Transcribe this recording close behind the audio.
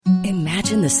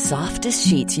Imagine the softest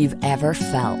sheets you've ever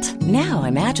felt. Now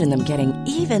imagine them getting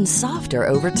even softer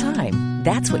over time.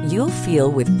 That's what you'll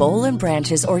feel with Boll &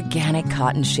 Branch's organic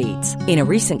cotton sheets. In a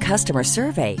recent customer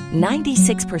survey,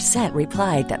 96%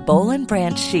 replied that Boll &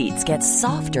 Branch sheets get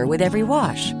softer with every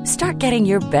wash. Start getting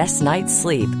your best night's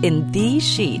sleep in these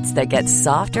sheets that get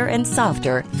softer and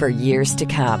softer for years to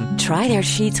come. Try their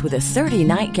sheets with a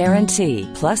 30-night guarantee.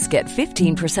 Plus, get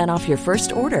 15% off your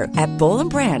first order at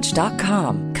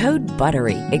bollandbranch.com. Code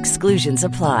BUTTERY. Exclusions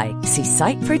apply. See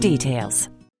site for details.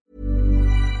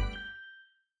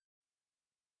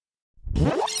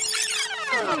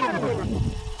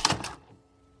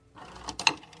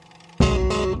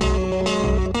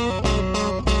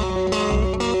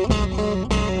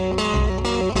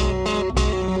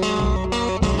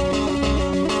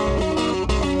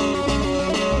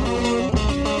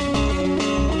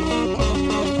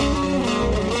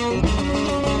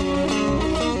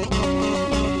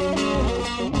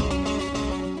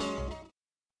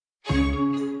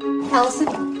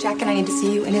 Allison, Jack and I need to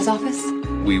see you in his office.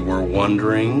 We were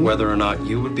wondering whether or not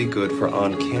you would be good for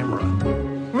on camera.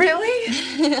 Really?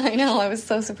 I know, I was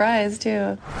so surprised,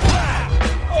 too.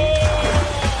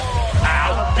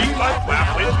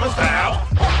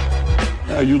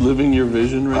 Are you living your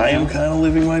vision right now? I am kind of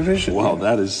living my vision. Wow,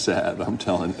 that is sad, I'm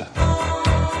telling you.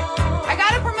 I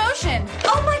got a promotion!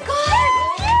 Oh my god!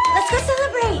 Let's go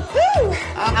celebrate! Woo!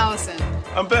 Allison.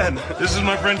 I'm Ben. This is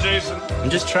my friend Jason. I'm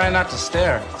just trying not to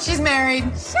stare. She's married.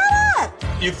 Shut up!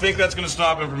 You think that's going to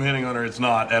stop him from hitting on her? It's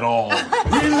not at all.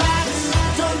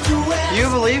 You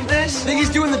believe this? I think he's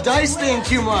doing the dice thing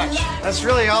too much. That's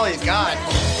really all he's got.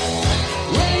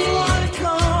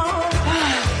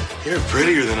 You're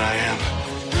prettier than I am.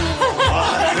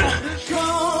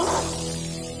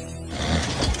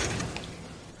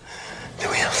 Do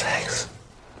we have sex?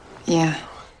 Yeah.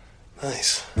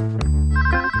 Nice.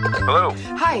 Hello.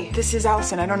 Hi, this is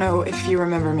Allison. I don't know if you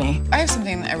remember me. I have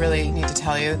something I really need to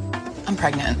tell you. I'm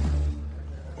pregnant.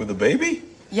 With a baby?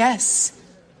 Yes.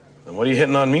 Then what are you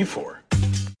hitting on me for?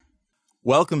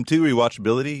 Welcome to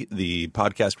Rewatchability, the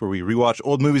podcast where we rewatch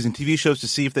old movies and TV shows to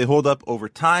see if they hold up over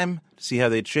time, to see how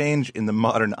they change in the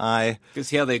modern eye. To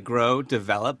see how they grow,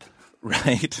 develop.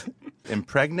 Right.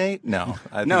 Impregnate? No.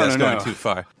 I think that's going too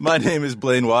far. My name is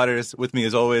Blaine Waters. With me,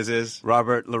 as always, is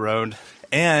Robert Larone.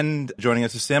 And joining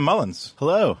us is Sam Mullins.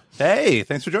 Hello. Hey,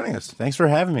 thanks for joining us. Thanks for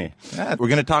having me. Yeah, we're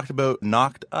going to talk about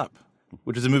Knocked Up,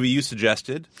 which is a movie you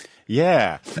suggested.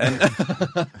 Yeah. And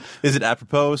is it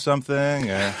apropos of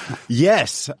something?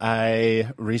 Yes.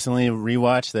 I recently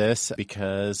rewatched this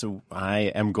because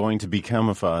I am going to become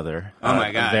a father. Oh,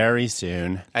 my God. Very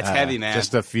soon. That's heavy, man.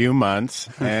 Just a few months.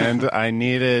 And I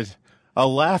needed a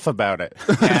laugh about it.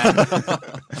 Yeah.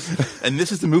 And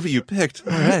this is the movie you picked.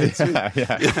 All right.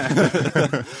 Yeah.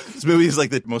 This movie is like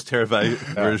the most terrifying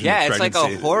version of it's like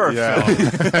a horror film.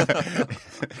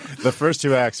 The first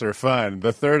two acts are fun.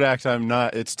 The third act, I'm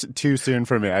not. It's too soon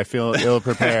for me. I feel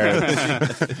ill-prepared.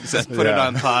 Just put it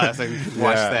on pause and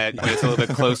watch that when it's a little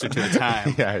bit closer to the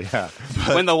time. Yeah.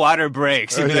 When the water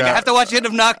breaks, you'll be like, I have to watch the end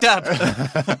of Knocked Up.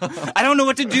 I don't know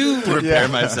what to do. Prepare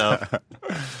myself.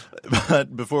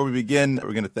 But before we begin,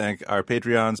 we're going to thank our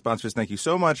Patreon sponsors. Thank you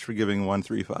so much for giving $1,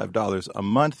 $3, $5 a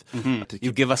month. Mm-hmm.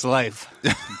 You give us life.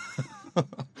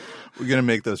 We're going to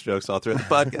make those jokes all throughout the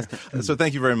podcast. So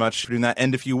thank you very much for doing that.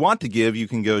 And if you want to give, you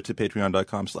can go to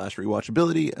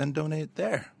patreon.com/rewatchability and donate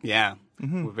there. Yeah.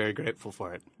 Mm-hmm. We're very grateful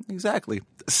for it. Exactly.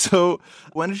 So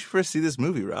when did you first see this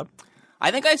movie, Rob? I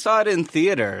think I saw it in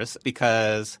theaters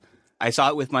because I saw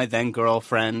it with my then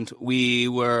girlfriend. We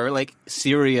were like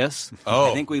serious.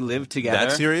 Oh. I think we lived together.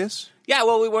 That serious? Yeah,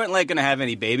 well, we weren't like going to have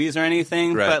any babies or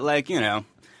anything, right. But like,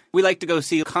 we like to go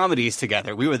see comedies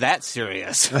together. We were that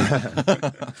serious.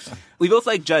 We both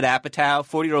like Judd Apatow.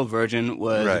 40-Year-Old Virgin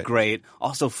was great.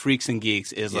 Also, Freaks and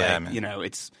Geeks is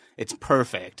it's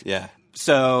perfect. Yeah.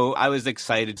 So I was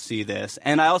excited to see this.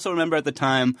 And I also remember at the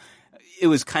time it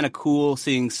was kind of cool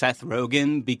seeing Seth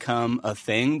Rogen become a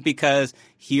thing because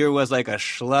here was like a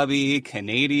schlubby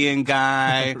Canadian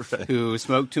guy who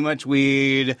smoked too much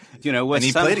weed, was and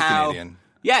he somehow... played a Canadian.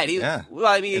 Yeah, well,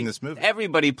 I mean, in this movie.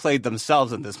 Everybody played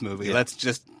themselves in this movie. Yeah. Let's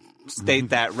just state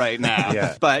that right now.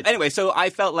 Yeah. But anyway, so I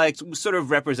felt like sort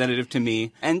of representative to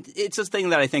me. And it's a thing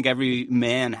that I think every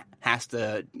man has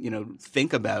to,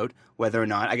 think about whether or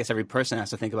not, I guess every person has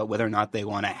to think about whether or not they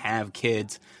want to have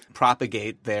kids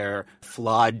propagate their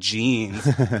flawed genes.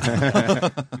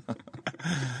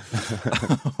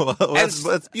 Well,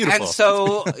 that's beautiful. And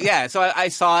so, so I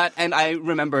saw it, and I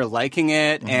remember liking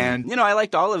it, and, you know, I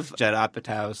liked all of Judd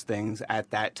Apatow's things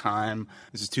at that time.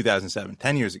 This is 2007,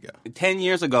 10 years ago. 10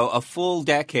 years ago, a full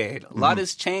decade. A lot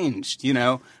has changed, you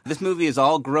know. This movie is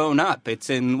all grown up. It's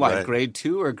in, grade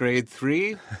 2 or grade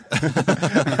 3? I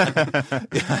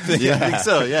think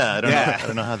so, yeah. I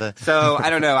don't know how that... So, I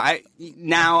don't know.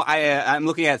 I'm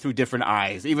looking at it through different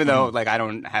eyes, even though, like, I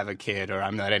don't have a kid, or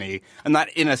I'm not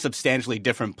in a substantially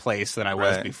different place than I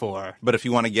was before. But if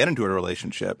you want to get into a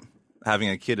relationship, having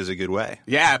a kid is a good way.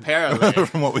 Yeah, apparently.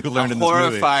 From what we've learned in this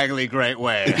movie. A horrifyingly great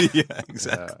way. Yeah,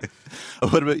 exactly.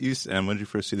 What about you, Sam? When did you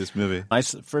first see this movie? I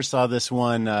first saw this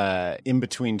one in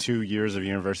between 2 years of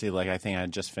university. Like, I think I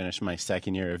had just finished my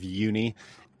second year of uni.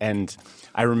 And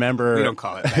I remember... We don't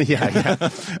call it that. Yeah.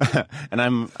 And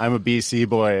I'm a BC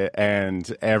boy,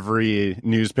 and every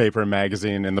newspaper and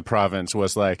magazine in the province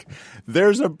was like,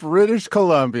 there's a British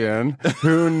Columbian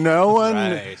who no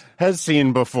one has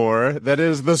seen before that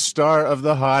is the star of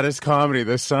the hottest comedy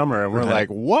this summer. And we're like,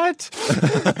 what?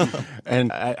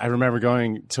 And I remember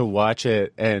going to watch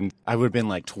it, and I would have been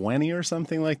like 20 or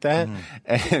something like that.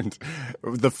 And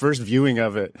the first viewing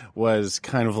of it was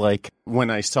kind of like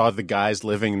when I saw the guys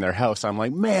living in their house, I'm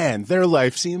like, man, their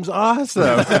life seems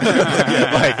awesome. Like,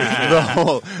 the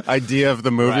whole idea of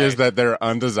the movie is that they're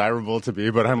undesirable to be,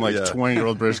 but I'm like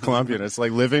 20-year-old British Columbian. It's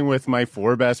like living with my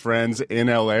 4 best friends in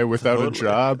LA without a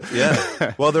job.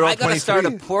 Yeah. Well, they're all 23. I gotta start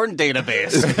a porn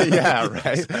database. Yeah,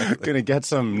 right. Gonna get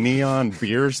some neon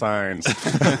beer signs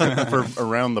for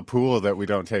around the pool that we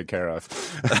don't take care of.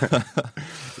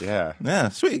 Yeah. Yeah,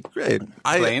 sweet. Great.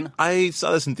 Blaine? I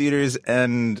saw this in theaters,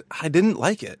 and I didn't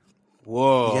like it.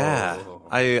 Whoa. Yeah.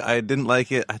 I didn't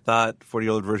like it. I thought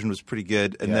 40-year-old version was pretty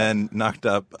good. And then Knocked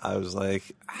Up, I was like,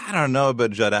 I don't know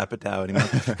about Judd Apatow anymore.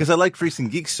 Because I liked Freaks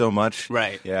and Geeks so much.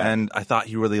 Right. Yeah. And I thought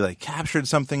he really like captured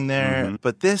something there.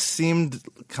 But this seemed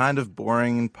kind of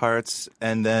boring in parts.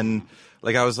 And then...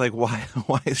 like, I was like, why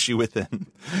is she with him?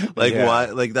 Like,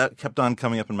 why? Like, that kept on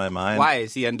coming up in my mind. Why?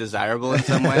 Is he undesirable in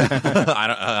some way?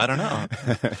 I don't know.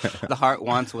 The heart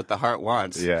wants what the heart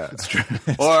wants. Yeah. It's true.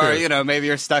 Or, you know, maybe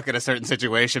you're stuck in a certain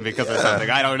situation because of something.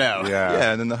 I don't know. Yeah.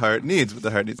 Yeah, and then the heart needs what the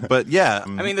heart needs. But, yeah.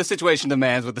 I mean, the situation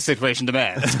demands what the situation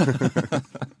demands.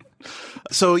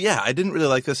 So, yeah, I didn't really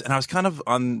like this. And I was kind of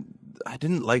I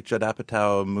didn't like Judd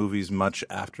Apatow movies much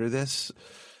after this.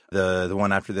 The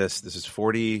one after this is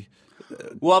 40...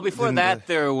 Well, before that,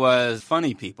 there was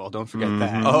Funny People. Don't forget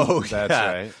that. Oh, That's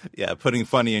right. Yeah, putting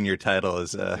funny in your title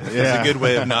is a good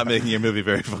way of not making your movie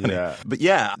very funny. Yeah. But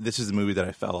yeah, this is the movie that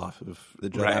I fell off of the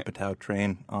Judd Apatow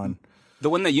train on. The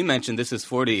one that you mentioned, This Is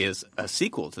 40, is a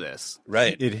sequel to this.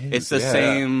 Right. It is. It's the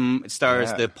same. It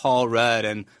stars the Paul Rudd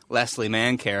and Leslie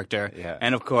Mann character. Yeah.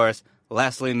 And, of course,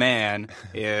 Leslie Mann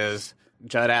is...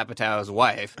 Judd Apatow's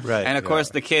wife. Right. And, of course,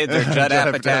 the kids are Judd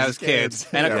Apatow's kids.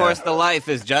 And, of course, the life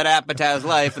is Judd Apatow's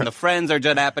life, and the friends are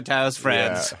Judd Apatow's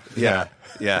friends. Yeah.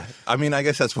 I mean, I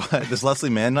guess that's why. Does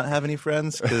Leslie Mann not have any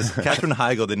friends? Because Katherine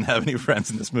Heigl didn't have any friends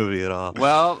in this movie at all.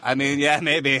 Well, I mean, yeah,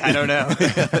 maybe. I don't know.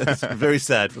 It's very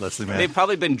sad for Leslie Mann. They've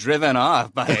probably been driven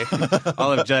off by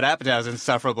all of Judd Apatow's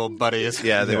insufferable buddies.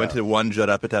 Yeah, they went to one Judd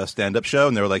Apatow stand-up show,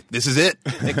 and they were like, this is it.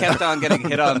 They kept on getting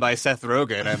hit on by Seth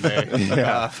Rogen, and they took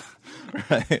off.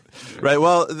 Right.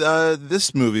 Well,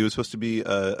 this movie was supposed to be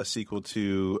a sequel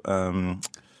to The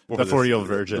 40-Year-Old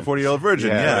Virgin. The 40-Year-Old Virgin.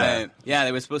 Yeah. Right. Yeah,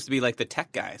 they were supposed to be like the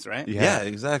tech guys, right? Yeah,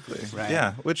 exactly. Right.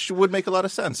 Yeah, which would make a lot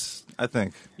of sense, I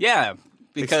think. Yeah,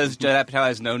 because Judd Apatow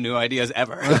has no new ideas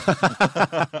ever.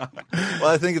 Well,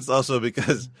 I think it's also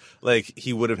because, like,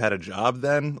 he would have had a job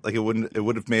then. Like, it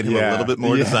would have made him a little bit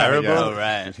more desirable. Yeah. Oh,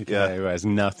 right. Yeah, who has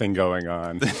nothing going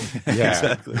on.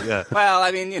 Exactly. Yeah. Well,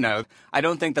 I mean, you know, I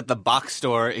don't think that the box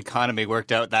store economy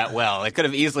worked out that well. They could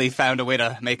have easily found a way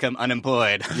to make him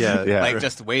unemployed. Yeah. Like,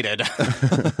 just waited.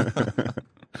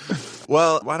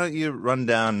 Well, why don't you run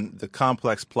down the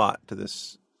complex plot to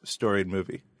this storied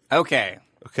movie? Okay.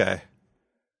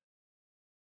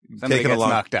 Somebody gets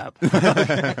knocked up.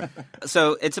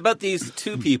 So it's about these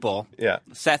two people. Yeah.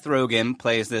 Seth Rogen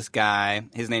plays this guy.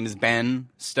 His name is Ben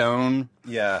Stone.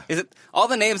 Yeah. All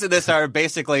the names of this are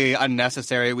basically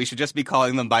unnecessary. We should just be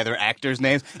calling them by their actors'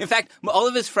 names. In fact, all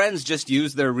of his friends just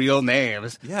use their real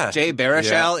names. Yeah. Jay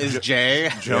Baruchel is Jay.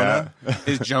 Jonah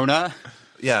is Jonah.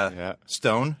 Yeah.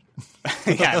 Stone.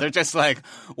 Yeah, they're just like,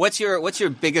 what's your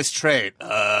biggest trait?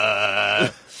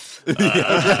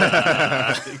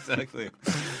 Exactly.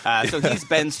 So he's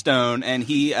Ben Stone, and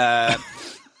he... I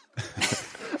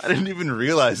didn't even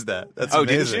realize that. That's oh,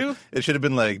 amazing. Didn't you? It should have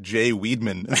been like Jay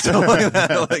Weidman and stuff like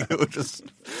that. Like, it would just...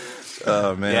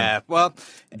 Oh, man. Yeah, well...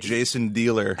 Jason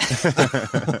Dealer.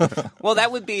 Well, that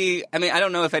would be... I mean, I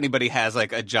don't know if anybody has,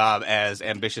 like, a job as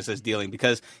ambitious as Dealing,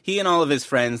 because he and all of his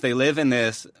friends, they live in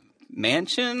this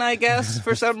mansion, I guess,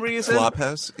 for some reason.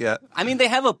 Flophouse, yeah. I mean, they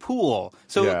have a pool,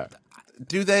 so... Yeah.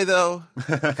 Do they though?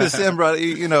 Because Sam brought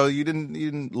you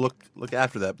didn't look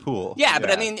after that pool. Yeah,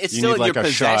 but I mean, it's you still need, in like, your a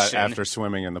possession. shot after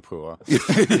swimming in the pool.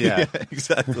 Yeah,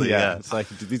 exactly. Yeah. It's like,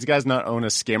 do these guys not own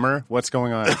a skimmer? What's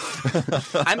going on?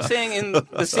 I'm saying in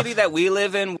the city that we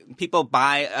live in, people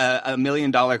buy a $1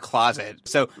 million closet.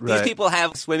 So these people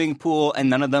have a swimming pool, and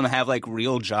none of them have like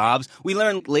real jobs. We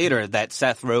learned later that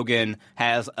Seth Rogen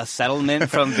has a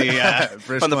settlement from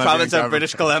the province of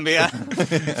British Columbia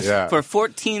for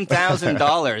 $14,000.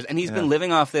 And he's been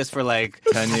living off this for like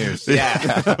 10 years.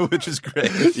 Yeah. Which is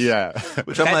great. Yeah.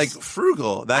 Which I'm like,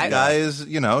 frugal. That guy is,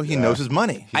 he knows his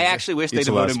money. I actually wish they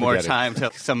devoted more time to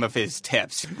some of his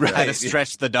tips. Right. How to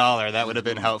stretch the dollar. That would have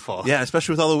been helpful. Yeah,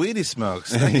 especially with all the weed he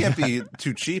smokes. That can't be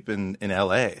too cheap in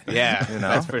L.A. Yeah,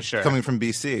 that's for sure. Coming from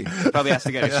B.C. Probably has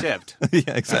to get it shipped.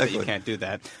 Yeah, exactly. You can't do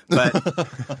that.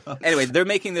 But anyway, they're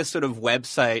making this sort of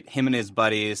website, him and his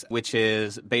buddies, which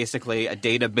is basically a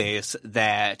database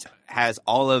that has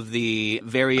all of the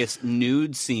various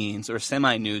nude scenes or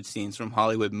semi-nude scenes from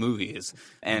Hollywood movies.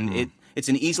 And it's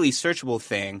an easily searchable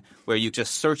thing where you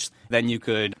just search, then you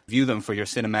could view them for your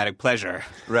cinematic pleasure.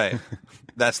 Right.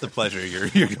 That's the pleasure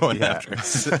you're going after.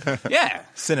 Yeah.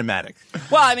 Cinematic.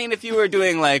 Well, I mean, if you were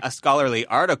doing like a scholarly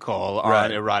article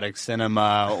on erotic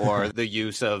cinema or the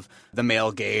use of the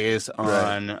male gaze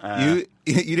on...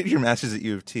 You did your master's at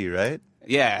U of T, right?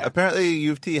 Yeah. Apparently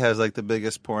U of T has like the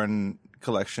biggest porn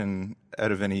collection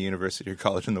out of any university or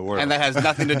college in the world. And that has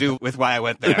nothing to do with why I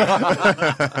went there.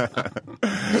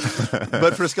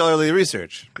 But for scholarly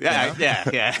research.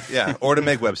 Yeah. Or to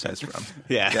make websites from.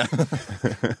 Yeah.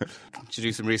 Should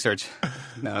do some research.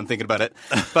 Now I'm thinking about it.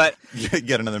 But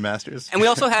get another master's. And we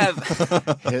also have...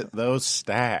 Hit those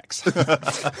stacks.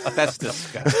 That's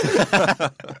disgusting.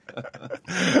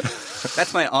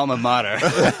 That's my alma mater.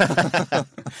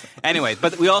 Anyway,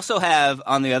 but we also have,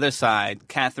 on the other side,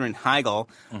 Katherine Heigl.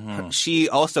 She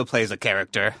also plays a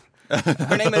character.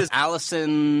 Her name is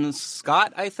Allison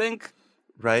Scott, I think.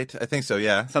 Right? I think so,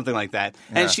 yeah. Something like that.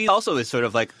 Yeah. And she also is sort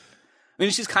of like... I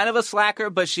mean, she's kind of a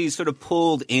slacker, but she's sort of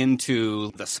pulled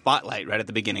into the spotlight right at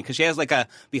the beginning because she has like a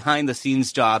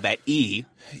behind-the-scenes job at E!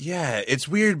 Yeah, it's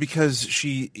weird because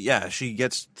she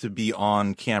gets to be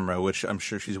on camera, which I'm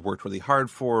sure she's worked really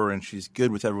hard for, and she's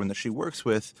good with everyone that she works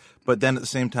with. But then at the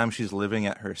same time, she's living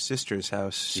at her sister's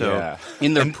house. So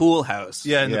in their pool house.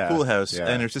 Yeah, in the pool house. Yeah.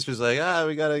 And her sister's like,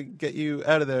 we got to get you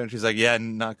out of there. And she's like,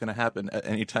 not going to happen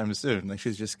anytime soon. Like,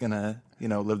 she's just going to,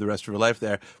 live the rest of her life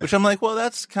there. Which I'm like, well,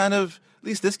 that's kind of... At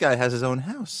least this guy has his own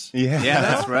house. Yeah,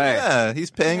 that's right. Yeah,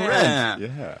 he's paying rent.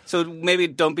 Yeah. So maybe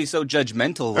don't be so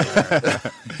judgmental.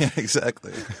 Yeah,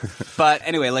 exactly. But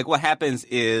anyway, like what happens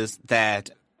is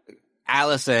that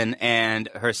Allison and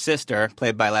her sister,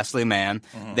 played by Leslie Mann,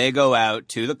 they go out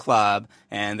to the club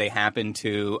and they happen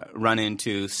to run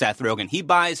into Seth Rogen. He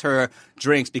buys her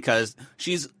drinks because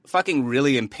she's fucking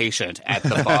really impatient at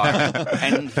the bar.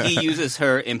 And he uses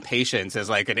her impatience as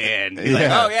like an in. He's like,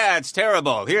 oh yeah, it's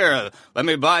terrible. Here, let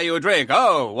me buy you a drink.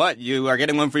 Oh, what? You are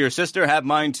getting one for your sister? Have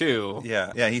mine too.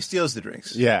 Yeah, he steals the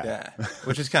drinks. Yeah.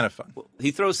 Which is kind of fun.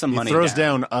 He throws some money throws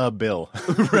down a bill.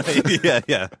 Right,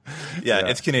 yeah.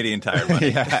 It's Canadian Tire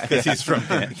money. Because he's from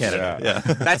Canada. Yeah.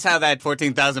 That's how that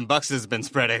 $14,000 has been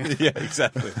spreading. Yeah,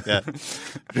 exactly. Yeah.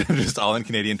 Just all in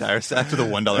Canadian Tire sacks with a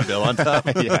 $1 bill on top.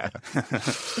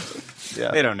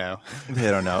 Yeah. They don't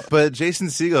know. But Jason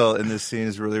Segel in this scene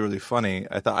is really, really funny.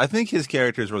 I think his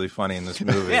character is really funny in this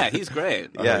movie. Yeah, he's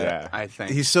great. Yeah. I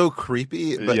think. He's so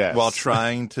creepy, but while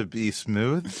trying to be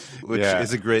smooth, which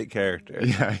is a great character.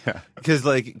 Yeah. Because,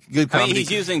 like, good comedy...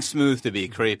 he's using smooth to be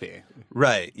creepy.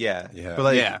 Right, yeah.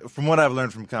 But, from what I've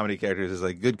learned from comedy characters is,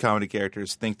 like, good comedy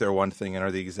characters think they're one thing and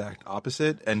are the exact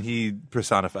opposite, and he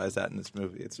personifies that in this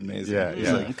movie. It's amazing. Yeah.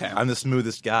 He's like, I'm the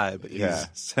smoothest guy, but he's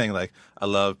saying, like, I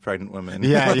love pregnant women.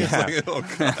 Yeah. Like, oh,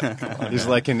 God. He's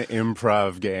like an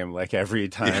improv game. Like, every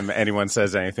time anyone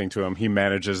says anything to him, he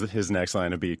manages his next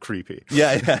line to be creepy.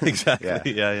 Yeah,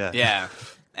 exactly. Yeah.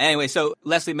 Anyway, so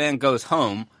Leslie Mann goes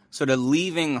home, sort of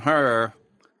leaving her...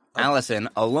 Allison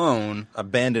alone.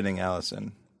 Abandoning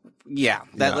Allison. Yeah.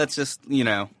 Let's just,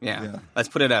 let's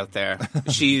put it out there.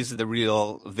 She's the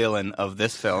real villain of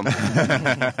this film.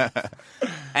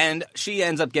 And she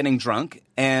ends up getting drunk,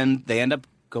 and they end up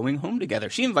going home together.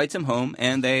 She invites him home,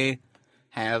 and they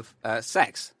have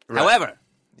sex. Right. However,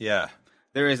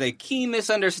 there is a key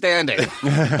misunderstanding,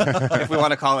 if we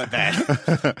want to call it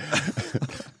that.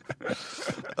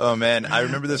 Oh man, I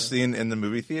remember this scene in the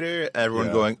movie theater.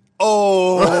 Everyone going,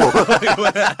 "Oh, like,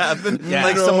 what happened?" Yeah.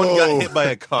 Like someone got hit by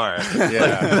a car. Yeah.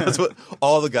 Like, that's what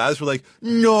all the guys were like.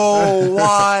 No,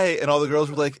 why? And all the girls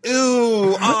were like,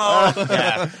 "Ew, oh."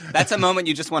 Yeah, that's a moment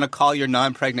you just want to call your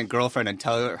non-pregnant girlfriend and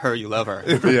tell her you love her.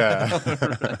 Yeah.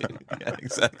 Right. Yeah,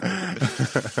 exactly.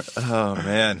 Oh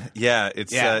man, yeah,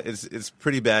 it's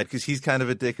pretty bad because he's kind of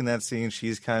a dick in that scene.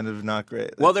 She's kind of not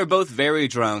great. Well, they're both very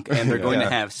drunk and they're going to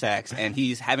have sex, and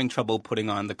he's having trouble putting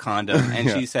on the condom, and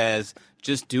she says,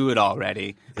 "Just do it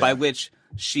already," by which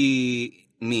she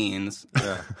means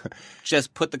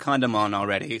just put the condom on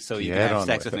already so you can have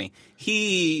sex with me.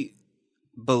 He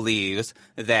believes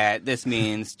that this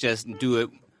means just do it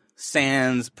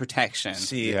sans protection.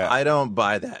 See, I don't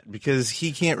buy that because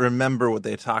he can't remember what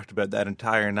they talked about that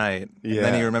entire night. And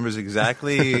then he remembers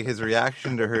exactly his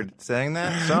reaction to her saying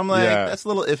that. So I'm like, that's a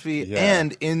little iffy. Yeah.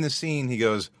 And in the scene, he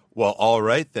goes, "Well, all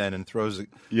right then," and throws it.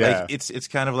 Yeah. Like, it's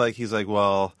kind of like he's like,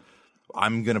 "Well,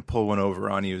 I'm going to pull one over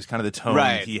on you." It's kind of the tone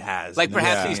he has. Like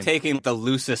perhaps he's taking the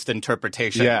loosest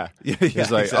interpretation. Yeah.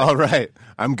 He's like, "All right,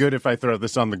 I'm good if I throw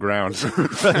this on the ground."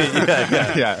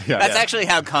 Yeah. That's actually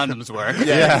how condoms work.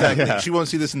 Exactly. She won't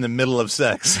see this in the middle of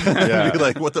sex. Be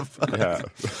like, what the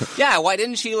fuck? Yeah, why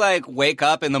didn't she like wake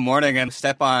up in the morning and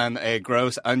step on a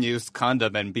gross unused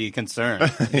condom and be concerned?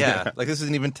 Like this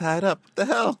isn't even tied up. What the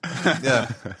hell?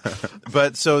 Yeah.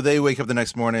 But so they wake up the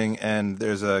next morning and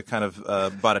there's a kind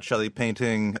of Botticelli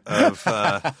painting of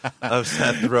Seth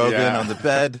Rogen on the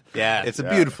bed. Yeah. It's a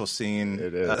beautiful scene.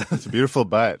 It is. It's a beautiful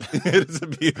butt. It is a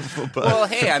beautiful butt. Well,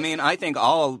 hey, I mean, I think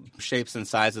all shapes and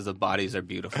sizes of bodies are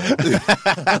beautiful.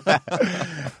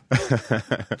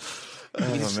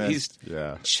 He's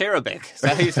cherubic. Is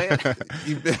that how you say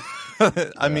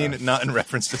it? I mean, not in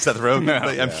reference to Seth Rogen,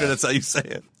 but I'm sure that's how you say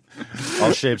it.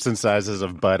 All shapes and sizes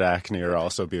of butt acne are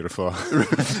also beautiful.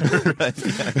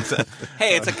 Exactly.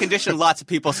 Hey, it's a condition lots of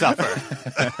people suffer.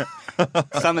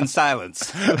 Some in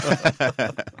silence.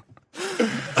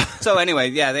 So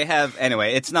anyway,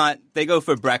 it's not, they go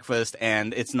for breakfast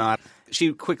and it's not,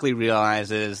 she quickly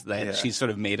realizes that she's sort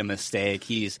of made a mistake.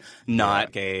 He's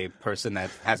not a person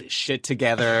that has his shit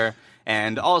together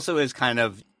and also is kind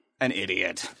of an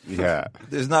idiot. Yeah.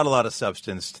 There's not a lot of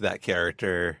substance to that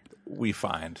character, we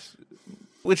find.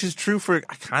 Which is true for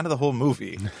kind of the whole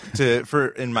movie,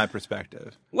 in my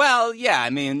perspective. Well, yeah, I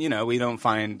mean, we don't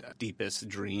find deepest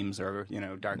dreams or,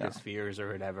 darkest fears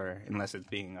or whatever, unless it's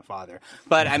being a father.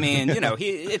 But, I mean,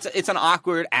 it's an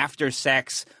awkward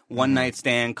after-sex, one-night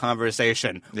stand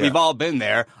conversation. Yeah. We've all been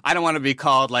there. I don't want to be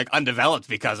called, like, undeveloped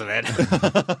because of it.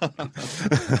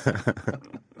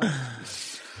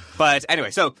 But,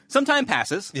 anyway, so some time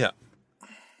passes. Yeah.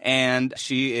 And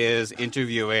she is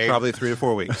interviewing... Probably 3 to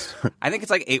 4 weeks. I think it's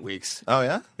like 8 weeks. Oh,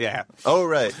 yeah? Yeah. Oh,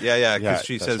 right. Yeah, because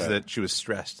she says that she was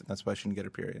stressed. That's why she didn't get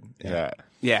her period.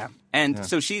 Yeah. And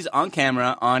so she's on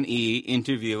camera on E!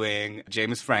 interviewing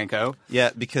James Franco.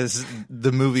 Yeah, because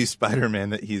the movie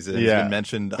Spider-Man that he's in has been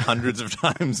mentioned hundreds of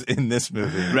times in this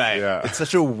movie. Right. Yeah. It's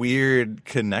such a weird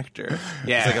connector.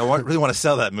 Yeah. It's like, really want to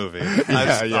sell that movie.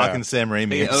 I was talking Sam Raimi.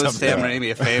 They owe Sam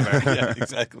Raimi a favor. Yeah,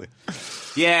 exactly.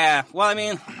 Yeah, well, I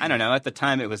mean, I don't know. At the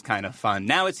time, it was kind of fun.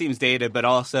 Now it seems dated, but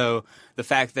also the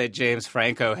fact that James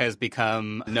Franco has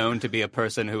become known to be a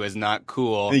person who is not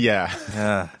cool.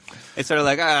 Yeah. It's sort of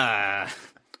like,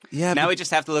 Yeah. Now we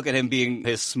just have to look at him being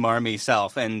his smarmy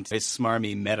self and his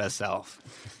smarmy meta self.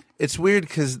 It's weird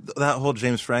because that whole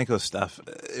James Franco stuff,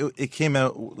 it came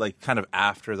out like kind of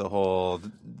after the whole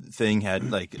thing had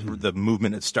like the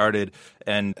movement had started,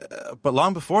 and but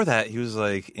long before that he was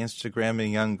like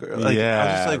Instagramming young girls. Like, I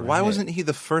was just like, why wasn't he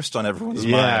the first on everyone's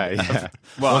mind? Yeah.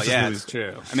 Well, it's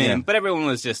true. I mean, but everyone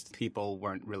was just, people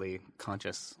weren't really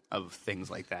conscious of things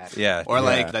like that. Yeah, or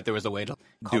like that there was a way to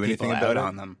call do anything people about out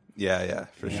on them. Yeah,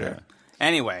 for sure.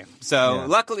 Anyway, so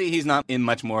luckily he's not in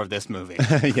much more of this movie.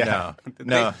 No.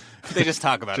 They just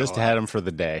talk about just it. Just had him for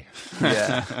the day.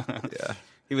 Yeah.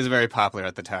 He was very popular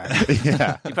at the time.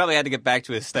 Yeah. He probably had to get back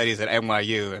to his studies at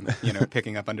NYU and,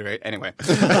 picking up underage. Anyway.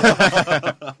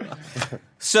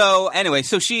 So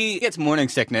she gets morning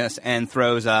sickness and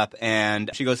throws up, and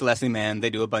she goes to Leslie Mann.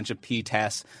 They do a bunch of pee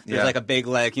tests. There's like a big,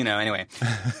 anyway.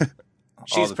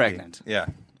 She's pregnant. Yeah.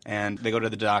 And they go to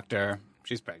the doctor.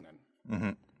 She's pregnant.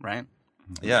 Mm-hmm. Right?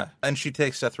 Yeah. And she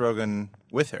takes Seth Rogen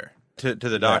with her to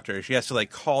the doctor. Yeah. She has to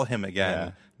call him again.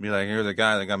 Yeah. Be like, you're the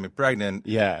guy that got me pregnant.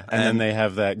 Yeah, and then they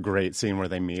have that great scene where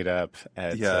they meet up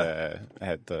at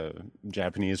the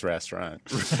Japanese restaurant,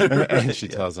 and she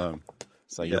tells him,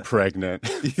 "It's like you're pregnant.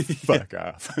 Fuck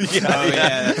off."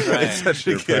 That's right. It's such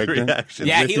a good reaction.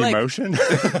 Yeah, with emotion.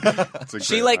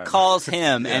 She calls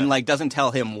him and doesn't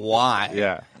tell him why.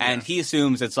 Yeah, And he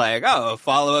assumes it's like, oh, a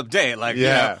follow-up date. Like,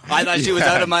 Yeah. I thought she was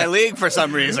out of my league for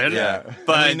some reason. Yeah.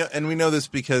 But And we know this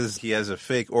because he has a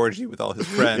fake orgy with all his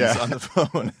friends on the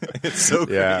phone. It's so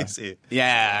crazy.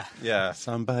 yeah. Yeah.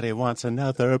 Somebody wants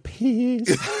another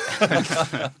piece.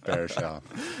 Baruchel.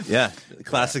 Yeah.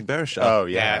 Classic Baruchel. Oh,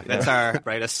 Yeah, that's our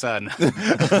brightest son.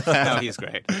 No, he's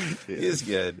great. He is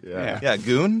good. Yeah.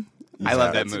 Goon? I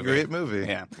love that That's movie. a great movie.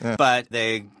 Yeah. But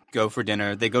they go for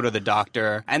dinner. They go to the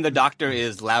doctor. And the doctor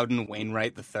is Loudon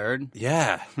Wainwright III.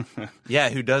 Yeah. Yeah,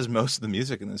 who does most of the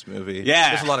music in this movie. Yeah.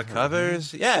 There's a lot of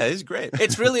covers. Yeah, he's great.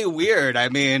 It's really weird. I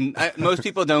mean, most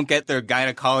people don't get their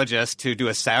gynecologist to do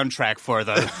a soundtrack for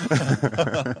them.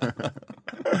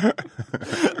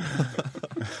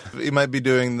 He might be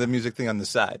doing the music thing on the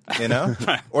side, you know?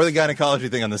 Or the gynecology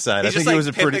thing on the side. He's I think just he like was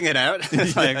a pimping pretty... it out.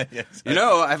 It's like, exactly.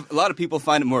 a lot of people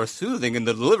find it more soothing in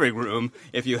the delivery room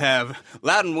if you have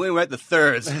Loudon Wainwright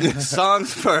III's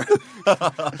songs for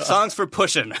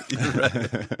pushing.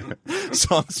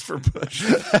 Songs for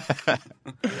push.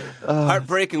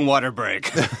 Heartbreaking water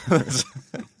break.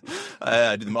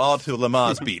 I did them all to Le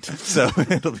Mans beat, so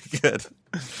it'll be good.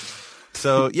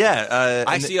 So, yeah.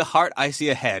 I see a heart, I see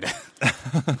a head.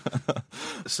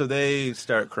 So they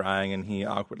start crying, and he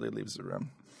awkwardly leaves the room.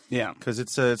 Yeah. Because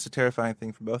it's a terrifying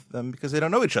thing for both of them because they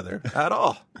don't know each other at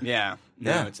all. Yeah.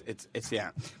 Yeah. No, it's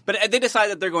yeah. But they decide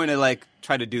that they're going to, like,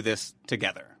 try to do this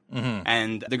together. Mm-hmm.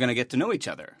 And they're going to get to know each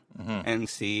other and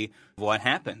see what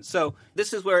happens. So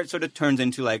this is where it sort of turns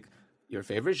into, like, your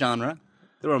favorite genre,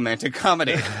 the romantic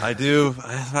comedy. I do.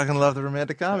 I fucking love the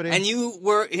romantic comedy. And you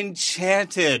were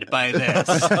enchanted by this.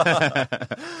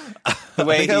 The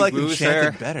way I think he I like woos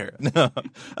Enchanted her. better. No,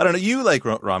 I don't know. You like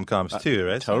rom-coms too,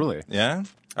 right? Totally. Yeah?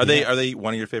 Are they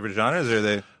one of your favorite genres, or are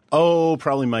they... Oh,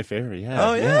 probably my favorite, yeah.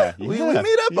 Oh, yeah? Yeah. We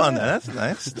meet up on that. That's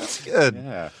nice. That's good.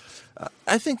 Yeah.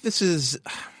 I think this is...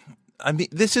 I mean,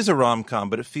 this is a rom-com,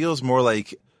 but it feels more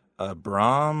like a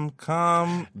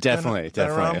brom-com. Definitely. than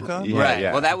a rom-com. Yeah, Right.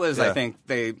 yeah. Well, that was, Yeah. I think,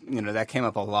 that came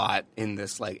up a lot in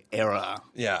this, like, era.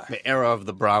 Yeah. The era of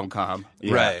the bromcom.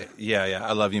 Yeah. Right. Yeah.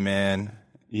 I Love You, Man.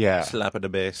 Yeah. Slap at the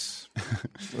bass,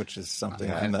 which is something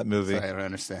in that movie. Sorry, I don't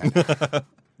understand.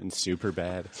 And super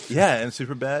bad. Yeah, and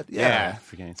Superbad. Yeah.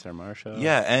 Forgetting Sarah Marshall.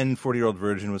 Yeah, and 40-Year-Old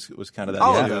Virgin was kind of that.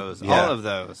 All too. of those. Yeah. All of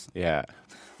those. Yeah.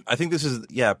 I think this is,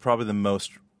 probably the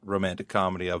most romantic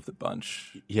comedy of the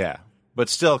bunch. Yeah. But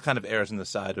still kind of errs on the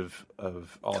side of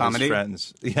all Comedy? his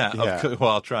friends. Yeah, Yeah.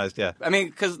 Well, tries, yeah. I mean,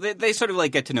 because they sort of,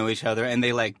 like, get to know each other, and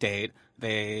they, like, date.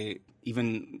 They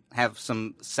even have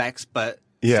some sex, but...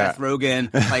 Yeah. Seth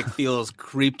Rogen like feels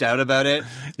creeped out about it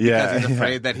Yeah, because he's yeah.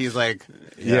 afraid that he's like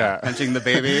Yeah. punching the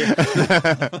baby.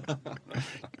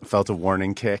 Felt a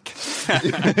warning kick.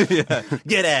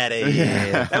 Get out of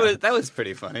here. That was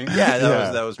pretty funny. Yeah,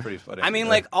 that was pretty funny. I mean,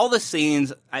 like all the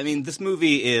scenes. I mean, this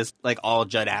movie is like all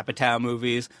Judd Apatow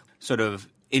movies, sort of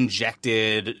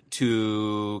injected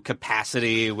to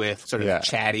capacity with sort of Yeah.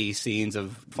 chatty scenes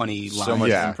of funny lines. so much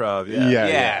Yeah. improv. Yeah.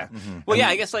 Yeah. Well, yeah,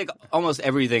 I guess like almost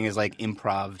everything is like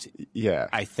improv. Yeah.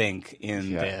 I think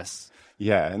in Yeah. this.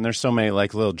 Yeah, and there's so many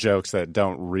like little jokes that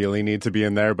don't really need to be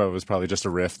in there, but it was probably just a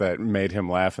riff that made him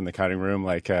laugh in the cutting room.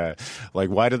 Like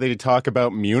why do they talk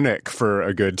about Munich for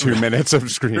a good 2 minutes of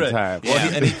screen Right. time?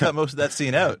 Well, he cut most of that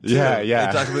scene out. Too. Yeah.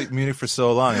 They talked about Munich for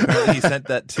so long. Apparently he sent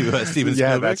that to Steven Spielberg.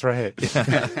 Yeah, that's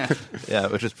right. Yeah,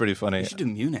 which is pretty funny. You should do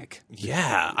Munich.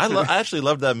 Yeah, I actually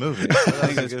loved that movie. I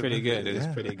think it's pretty good. It is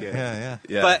pretty good. Yeah.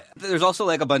 But there's also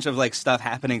like a bunch of like stuff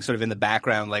happening sort of in the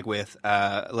background, like with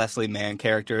Leslie Mann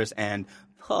characters and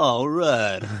Paul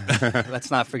Rudd. Let's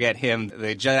not forget him,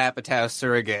 the Judd Apatow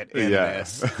surrogate in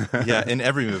this. Yeah, in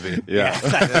every movie. Yeah.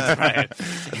 That's right. I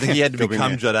think he had to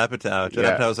become Judd Apatow. Judd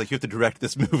Apatow was like, you have to direct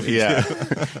this movie. Yeah.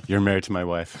 too. You're married to my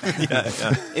wife.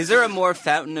 Yeah. Is there a more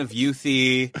Fountain of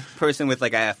Youthy person with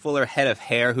like a fuller head of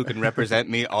hair who can represent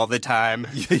me all the time?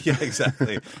 Yeah,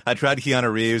 exactly. I tried Keanu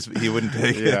Reeves, but he wouldn't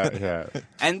take it. Yeah.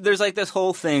 And there's like this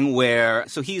whole thing where,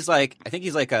 so he's like, I think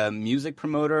he's like a music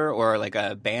promoter or like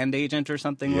a band agent or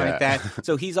something like that.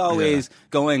 So he's always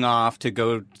going off to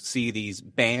go see these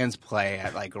bands play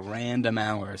at like random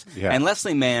hours. Yeah. And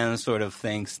Leslie Mann sort of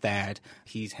thinks that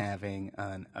he's having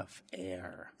an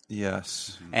affair.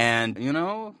 Yes. And,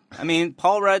 I mean,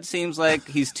 Paul Rudd seems like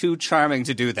he's too charming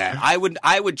to do that. I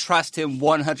would trust him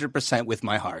 100% with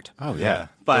my heart. Oh, yeah.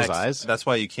 But- Those eyes? That's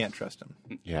why you can't trust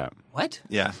him. Yeah. What?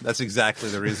 Yeah, that's exactly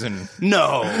the reason.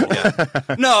 No.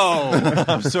 No.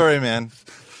 I'm sorry, man.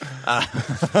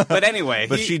 But anyway.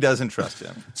 But she doesn't trust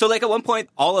him. So, like, at one point,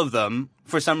 all of them,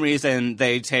 for some reason,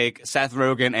 they take Seth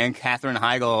Rogen and Katherine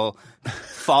Heigl,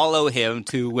 follow him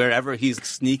to wherever he's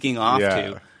sneaking off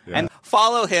to. Yeah. And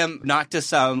follow him not to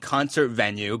some concert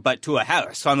venue, but to a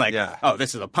house. So I'm like, oh,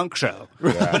 this is a punk show.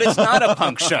 Yeah. But it's not a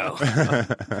punk show.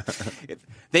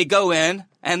 They go in,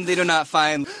 and they do not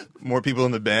find more people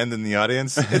in the band than the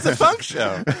audience. It's a punk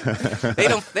show. They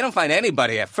don't find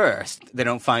anybody at first. They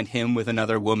don't find him with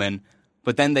another woman.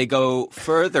 But then they go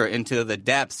further into the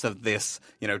depths of this,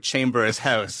 chamberous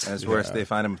house. As worse, they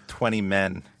find him 20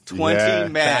 men. 20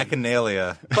 men.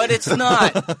 Bacchanalia. But it's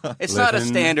not. It's not a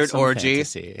standard orgy.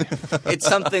 It's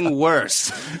something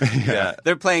worse. Yeah.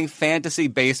 They're playing fantasy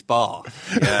baseball.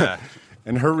 Yeah.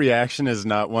 And her reaction is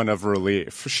not one of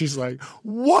relief. She's like,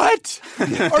 what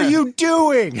are you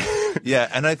doing? Yeah,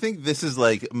 and I think this is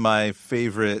like my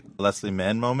favorite Leslie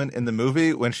Mann moment in the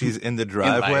movie when she's in the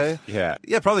driveway. Yeah,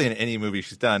 probably in any movie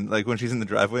she's done. Like when she's in the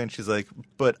driveway and she's like,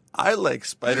 but I like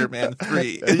Spider-Man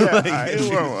 3. Yeah, I want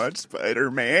to watch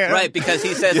Spider-Man. Right, because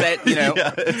he says that,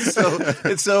 Yeah,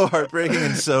 it's so heartbreaking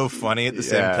and so funny at the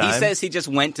same time. He says he just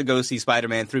went to go see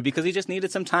Spider-Man 3 because he just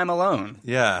needed some time alone.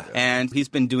 Yeah. And he's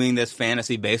been doing this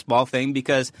fantasy baseball thing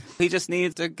because he just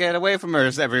needs to get away from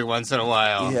her every once in a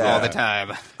while, all the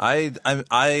time. I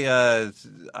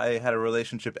had a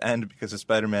relationship end because of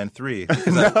Spider-Man 3.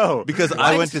 Because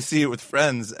I went to see it with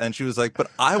friends, and she was like,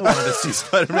 but I wanted to see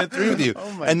Spider-Man 3 with you.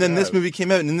 And then this movie came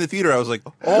out, and in the theater I was like,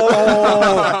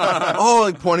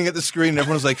 like pointing at the screen, and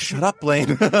everyone was like, shut up,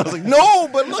 Blaine. I was like, no,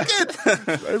 but look at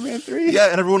Spider-Man 3. Yeah,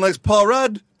 and everyone likes Paul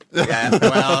Rudd. Yeah,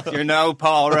 well, you're no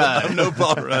Paul Rudd. I'm no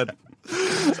Paul Rudd.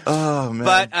 Oh,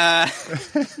 man.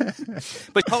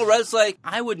 But Paul Rudd's like,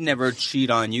 I would never cheat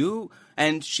on you.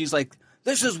 And she's like,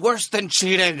 this is worse than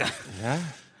cheating. Yeah.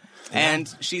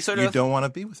 And she sort of... You don't want to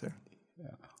be with her.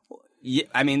 Yeah,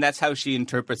 I mean, that's how she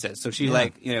interprets it. So she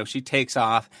she takes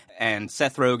off, and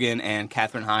Seth Rogen and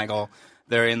Katherine Heigl,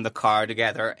 they're in the car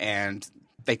together, and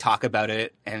they talk about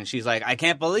it, and she's like, I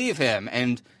can't believe him.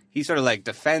 And he sort of like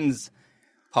defends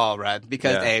Paul Rudd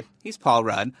because he's Paul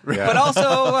Rudd, but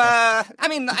also,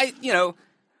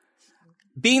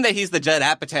 being that he's the Judd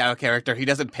Apatow character, he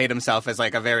doesn't paint himself as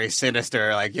like a very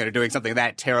sinister, doing something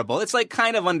that terrible. It's like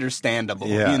kind of understandable,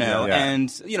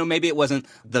 and maybe it wasn't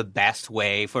the best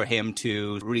way for him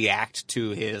to react to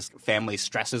his family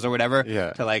stresses or whatever,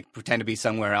 to like pretend to be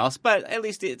somewhere else. But at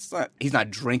least he's not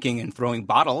drinking and throwing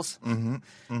bottles. Mm-hmm.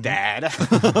 Mm-hmm. Dad,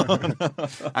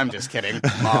 I'm just kidding,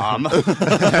 Mom.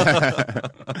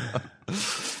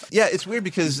 Yeah, it's weird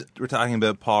because we're talking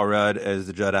about Paul Rudd as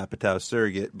the Judd Apatow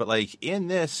surrogate, but like in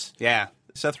this,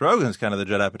 Seth Rogen's kind of the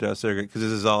Judd Apatow surrogate because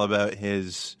this is all about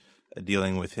his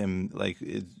dealing with him, like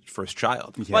his first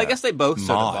child. Yeah. Well, I guess they both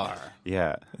sort of are.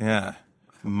 Yeah.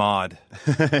 Maud.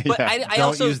 But I don't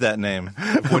also use that name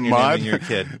when you're naming your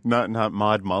kid. Not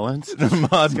Maud Mullins. Maud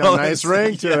Mullins. Got a nice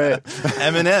ring to it.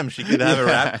 Eminem. She could have a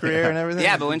rap career and everything.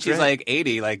 Yeah, but when she's like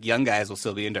 80, like young guys will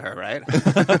still be into her, right?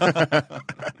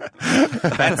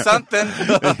 That's something.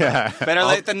 Yeah. Better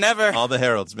late than never. All the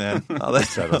heralds, man. All the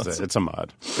settles it. It's a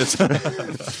Maud. But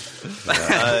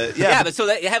so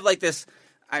that you have like this.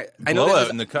 I know blowout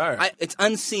in the car. It's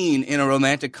unseen in a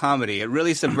romantic comedy. It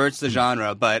really subverts the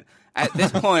genre, but at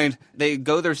this point, they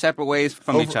go their separate ways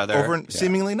from each other. Over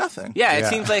seemingly nothing. Yeah, it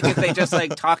seems like if they just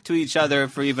like talk to each other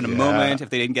for even a moment, if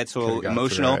they didn't get so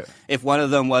emotional, if one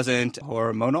of them wasn't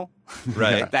hormonal,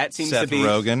 right? That seems Seth to be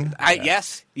Rogen.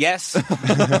 Yes.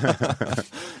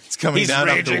 It's coming down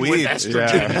off the weed.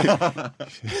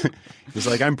 He's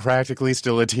like, I'm practically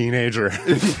still a teenager.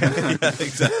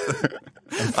 Exactly.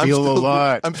 I feel a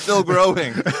lot. I'm still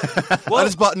growing. I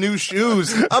just bought new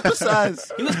shoes. Up a size.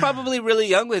 He was probably really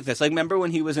young with this. Like, remember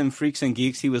when he was in Freaks and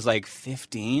Geeks? He was like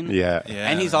 15. Yeah.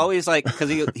 And he's always like, because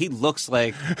he looks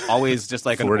like always just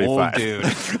like 45. An old dude.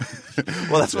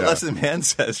 Well, that's what Leslie Mann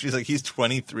says. She's like, he's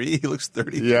 23. He looks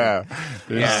 33. Yeah.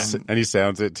 And he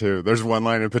sounds it too. There's one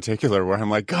line in particular where I'm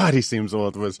like, God, he seems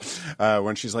old. Was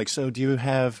when she's like, so do you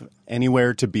have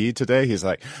anywhere to be today? He's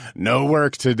like, no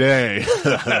work today.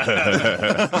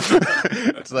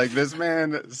 It's like, this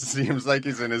man seems like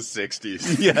he's in his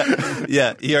 60s.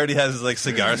 Yeah. He already has his like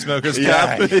cigar smoker's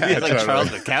cap. He's like Charles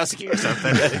Bukowski or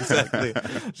something. Exactly.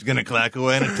 He's gonna clack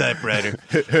away on a typewriter.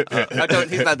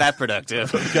 He's not that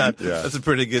productive. God, that's a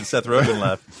pretty good Seth Rogen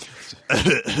laugh.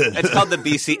 It's called the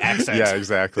BC accent. Yeah,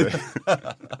 exactly.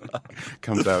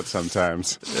 Comes out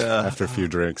sometimes after a few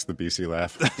drinks, the BC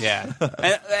laugh. Yeah.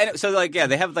 And so, like,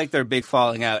 they have, like, their big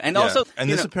falling out. And also... And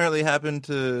this apparently happened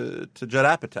to Judd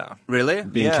Apatow. Really?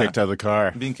 Being kicked out of the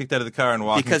car. Being kicked out of the car and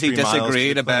walking because he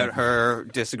disagreed about her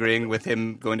disagreeing with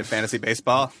him going to fantasy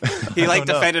baseball. He,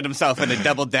 defended himself and then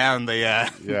doubled down the...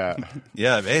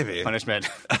 Yeah, maybe. Punishment.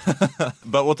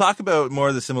 But we'll talk about more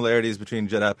of the similarities between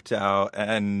Judd Apatow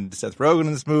and Seth Rogen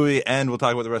in this movie, and we'll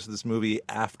talk about the rest of this movie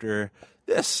after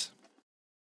this.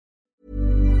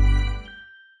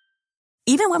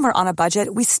 Even when we're on a budget,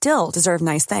 we still deserve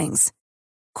nice things.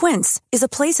 Quince is a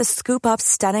place to scoop up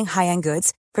stunning high-end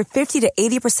goods for 50 to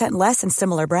 80% less than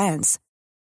similar brands.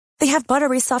 They have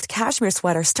buttery soft cashmere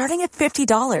sweaters starting at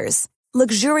 $50,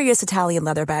 luxurious Italian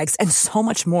leather bags, and so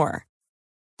much more.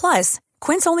 Plus,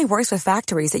 Quince only works with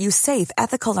factories that use safe,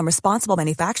 ethical, and responsible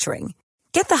manufacturing.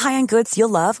 Get the high-end goods you'll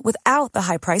love without the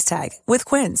high price tag with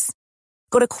Quince.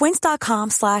 Go to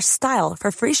quince.com/style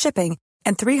for free shipping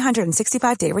and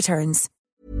 365-day returns.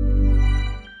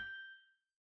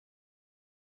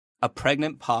 A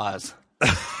pregnant pause.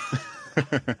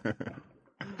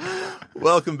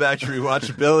 Welcome back to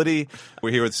Rewatchability. We're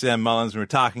here with Sam Mullins, and we're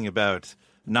talking about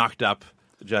Knocked Up,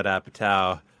 the Judd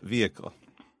Apatow vehicle.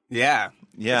 Yeah.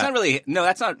 Yeah. It's not really, no,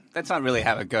 that's not really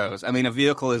how it goes. I mean, a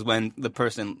vehicle is when the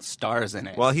person stars in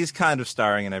it. Well, he's kind of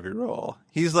starring in every role.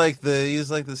 He's like the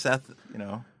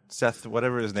Seth,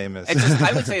 whatever his name is.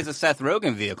 I would say it's a Seth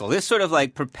Rogen vehicle. This sort of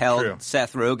like propelled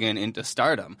Seth Rogen into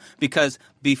stardom, because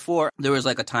before there was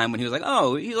like a time when he was like,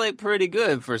 oh, he's like pretty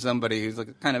good for somebody who's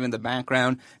like kind of in the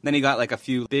background. Then he got like a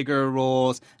few bigger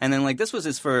roles, and then like this was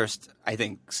his first, I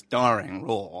think, starring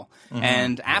role. Mm-hmm.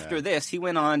 And after this, he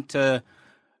went on to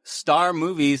star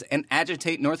movies and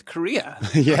agitate North Korea.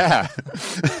 Yeah.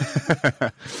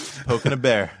 Poking a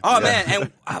bear. Oh, man. And,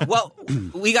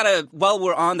 while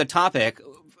we're on the topic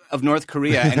of North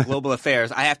Korea and global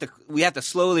affairs, we have to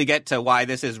slowly get to why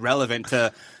this is relevant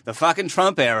to the fucking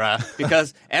Trump era,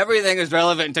 because everything is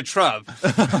relevant to Trump.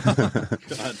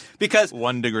 God. Because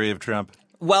 1 degree of Trump.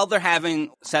 While they're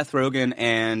having Seth Rogen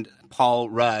and Paul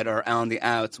Rudd are on the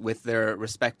outs with their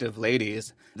respective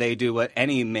ladies, they do what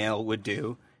any male would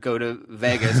do. Go to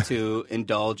Vegas to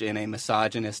indulge in a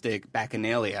misogynistic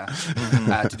bacchanalia,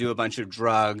 to do a bunch of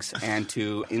drugs, and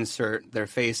to insert their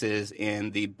faces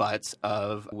in the butts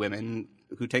of women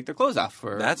who take their clothes off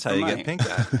for That's how for you money. get pink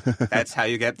eye. That's how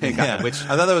you get pink eye. Which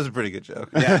I thought that was a pretty good joke.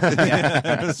 Yeah.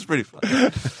 It's pretty fun.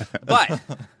 But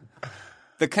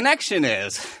the connection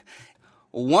is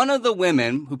one of the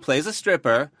women who plays a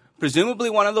stripper,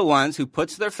 presumably one of the ones who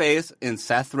puts their face in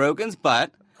Seth Rogen's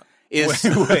butt, is...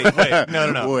 Wait.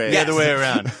 No. Wait. The other way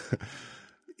around.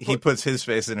 He puts his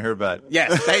face in her butt.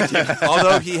 Yes, thank you.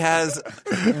 Although he has,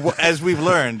 as we've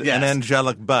learned, Yes. an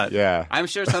angelic butt. Yeah. I'm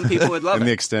sure some people would love In it.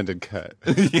 the extended cut.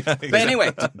 Yeah, exactly. But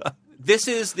anyway, this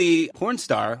is the porn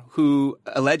star who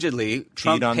allegedly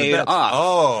Trump Peed on the paid bed. off.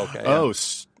 Oh, okay. Oh,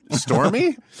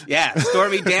 Stormy? Yeah,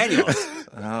 Stormy Daniels.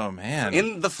 Oh, man.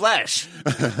 In the flesh.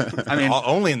 I mean,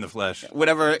 only in the flesh.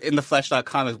 whatever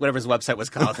intheflesh.com is, whatever his website was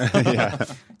called. Yeah.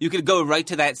 You could go right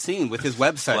to that scene with his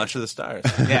website. Flesh of the stars.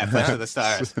 Yeah, Flesh of the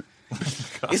Stars.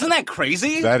 Isn't that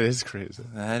crazy? That is crazy.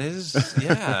 That is,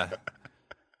 yeah.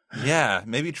 Yeah,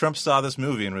 maybe Trump saw this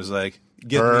movie and was like,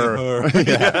 get Her. me her.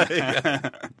 Yeah.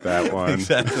 That one.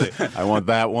 Exactly. I want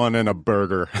that one and a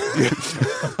burger.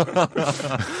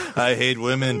 I hate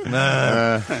women.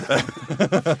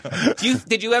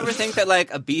 Did you ever think that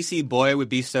like a BC boy would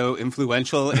be so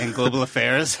influential in global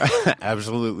affairs?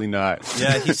 Absolutely not.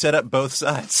 Yeah, he set up both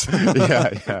sides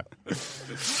Yeah.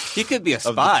 He could be a of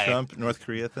the spy. Trump North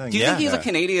Korea thing. Do you think he's a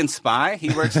Canadian spy? He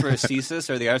works for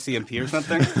CSIS or the RCMP or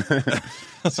something?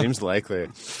 Seems likely.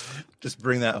 Just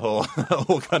bring that whole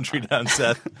country down,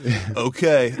 Seth.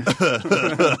 Okay.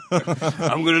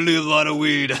 I'm going to need a lot of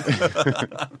weed.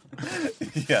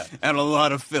 Yeah. And a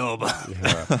lot of film.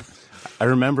 Yeah. I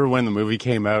remember when the movie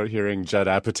came out, hearing Judd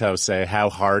Apatow say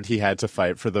how hard he had to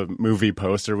fight for the movie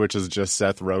poster, which is just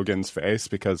Seth Rogen's face,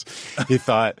 because he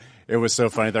thought it was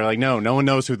so funny. They're like, no one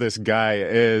knows who this guy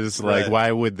is. Like, Right.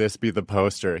 why would this be the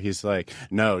poster? He's like,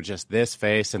 no, just this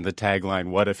face and the tagline,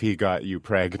 what if he got you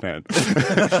pregnant?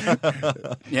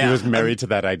 He was married to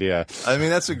that idea. I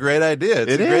mean, that's a great idea.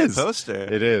 It's a great poster.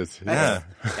 It is. Yeah.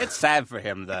 It's sad for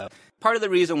him, though. Part of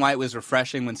the reason why it was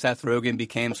refreshing when Seth Rogen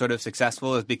became sort of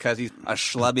successful is because he's a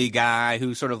schlubby guy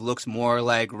who sort of looks more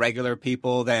like regular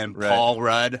people than Paul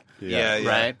Rudd. Yeah.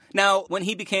 Right? Now, when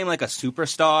he became like a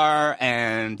superstar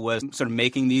and was sort of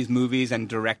making these movies and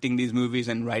directing these movies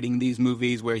and writing these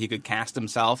movies where he could cast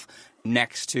himself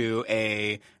next to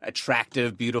a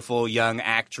attractive, beautiful young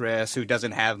actress who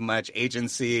doesn't have much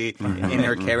agency in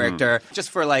her character, just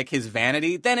for like his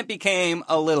vanity, then it became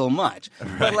a little much.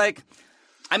 Right. But like,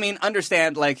 I mean,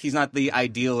 understand, like, he's not the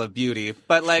ideal of beauty,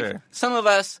 but, like, Sure. some of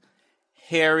us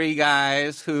hairy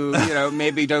guys who,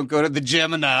 maybe don't go to the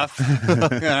gym enough.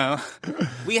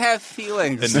 We have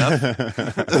feelings. Enough?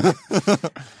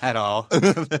 At all.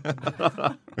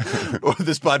 Well,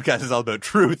 this podcast is all about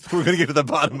truth. We're going to get to the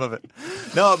bottom of it.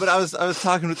 No, but I was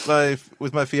talking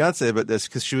with my fiance about this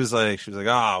because she was like,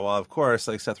 well, of course,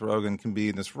 like Seth Rogen can be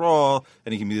in this role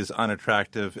and he can be this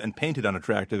unattractive and painted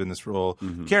unattractive in this role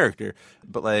character.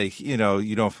 But like, you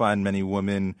don't find many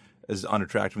women as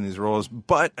unattractive in these roles.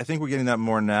 But I think we're getting that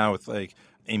more now with like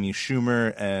Amy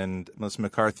Schumer and Melissa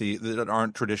McCarthy that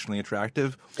aren't traditionally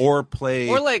attractive or play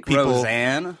or like people.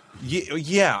 Roseanne.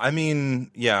 Yeah, I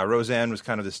mean, Roseanne was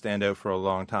kind of the standout for a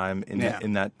long time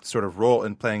in that sort of role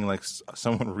and playing like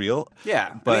someone real.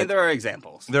 Yeah, but I mean, there are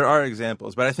examples. There are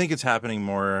examples, but I think it's happening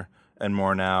more and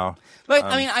more now. But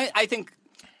I mean, I think.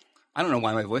 I don't know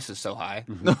why my voice is so high,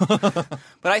 but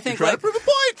I think to prove a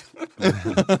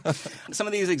point. Some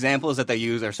of these examples that they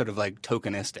use are sort of like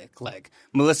tokenistic, like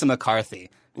Melissa McCarthy,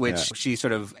 which she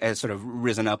has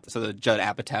risen up, so the Judd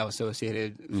Apatow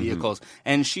associated vehicles,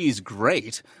 and she's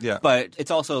great. Yeah. But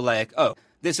it's also like,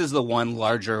 this is the one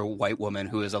larger white woman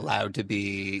who is allowed to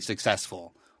be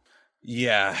successful.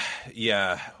 Yeah.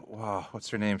 Wow, what's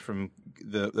her name from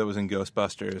that was in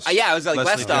Ghostbusters? I was like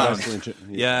Leslie Westhoff.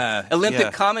 Yeah.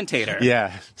 Olympic commentator.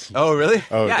 Yeah. Oh, really?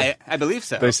 Oh, yeah, I believe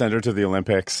so. They send her to the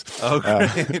Olympics. Oh,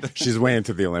 great. She's way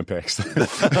into the Olympics.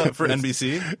 For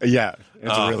NBC? Yeah.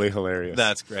 It's really hilarious.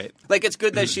 That's great. Like, it's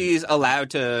good that she's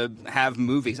allowed to have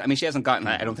movies. I mean, she hasn't gotten,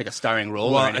 I don't think, a starring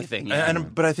role or anything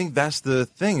yet. But I think that's the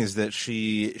thing is that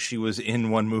she was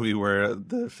in one movie where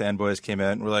the fanboys came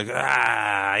out and were like,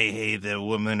 I hate that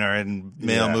women are in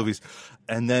male movies.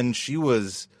 And then she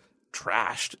was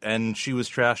trashed. And she was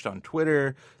trashed on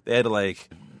Twitter. They had to, like,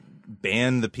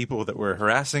 ban the people that were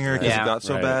harassing her because it got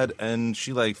so bad. And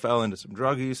she, like, fell into some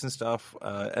drug use and stuff.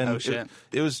 And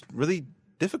it was really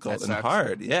difficult and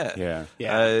hard.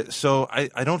 Yeah. So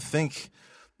I don't think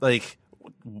like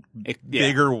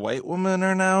bigger white women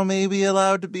are now maybe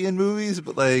allowed to be in movies,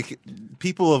 but like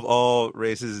people of all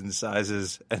races and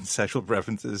sizes and sexual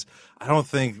preferences, I don't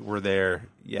think we're there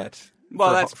yet.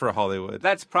 Well, for Hollywood.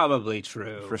 That's probably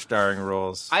true. For starring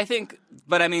roles. I think,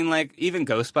 but I mean, like, even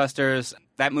Ghostbusters,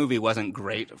 that movie wasn't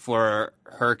great for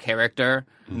her character.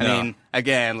 No. I mean,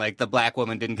 again, like, the black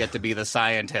woman didn't get to be the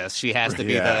scientist. She has to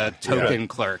be the token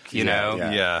clerk, you know?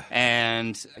 Yeah.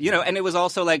 And, and it was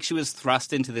also like she was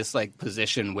thrust into this, like,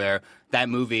 position where that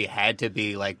movie had to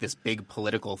be, like, this big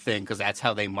political thing because that's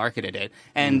how they marketed it.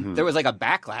 And there was, like, a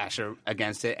backlash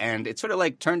against it. And it sort of,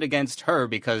 like, turned against her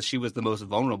because she was the most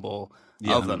vulnerable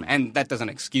of them. And that doesn't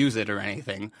excuse it or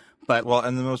anything. But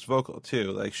and the most vocal,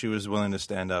 too. Like, she was willing to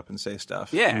stand up and say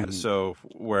stuff. Yeah. So,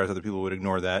 whereas other people would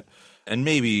ignore that. And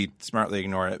maybe smartly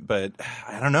ignore it, but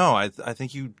I don't know. I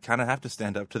think you kind of have to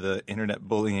stand up to the internet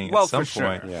bullying at some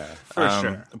point. Yeah, for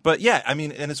sure. But yeah, I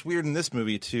mean, and it's weird in this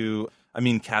movie too. I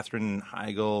mean, Katherine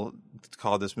Heigl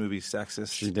called this movie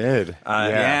sexist. She did.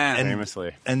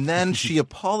 Famously. And then she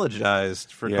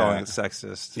apologized for calling it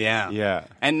sexist. Yeah.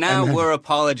 And now we're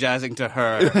apologizing to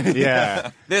her.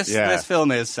 This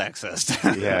film is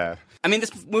sexist. Yeah. I mean,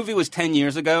 this movie was 10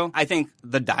 years ago. I think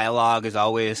the dialogue is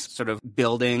always sort of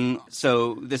building.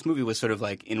 So this movie was sort of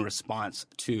like in response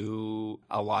to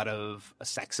a lot of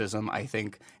sexism, I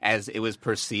think, as it was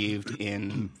perceived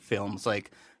in films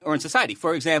or in society.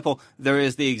 For example, there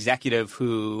is the executive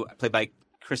who, played by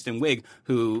Kristen Wiig,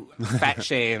 who fat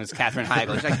shames Katherine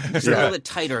Heigl. She's like, just a little bit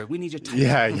tighter. We need you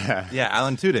tighter. Yeah,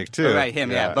 Alan Tudyk, too. Oh, right, him,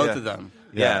 both of them.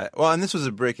 Yeah. Well, and this was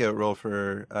a breakout role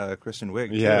for Kristen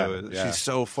Wiig, too. She's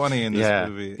so funny in this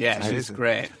movie. Yeah, she's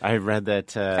great. I read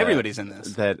that... everybody's in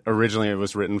this. That originally it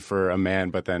was written for a man,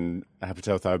 but then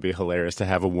Apatow thought it would be hilarious to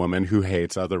have a woman who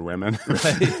hates other women.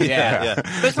 Yeah.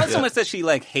 But it's not so much that she,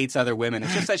 like, hates other women.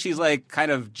 It's just that she's, like,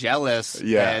 kind of jealous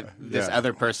that this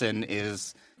other person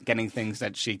is getting things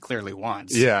that she clearly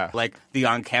wants. Yeah. Like the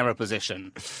on-camera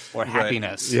position or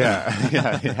happiness. Yeah.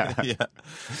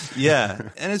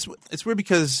 And it's weird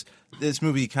because this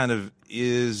movie kind of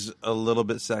is a little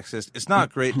bit sexist. It's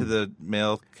not great to the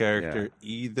male character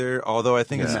either, although I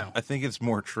think it's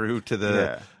more true to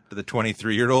the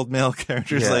 23-year-old male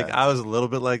characters. Like I was a little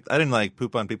bit like I didn't like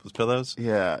poop on people's pillows.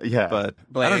 But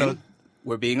Blaine, I don't know.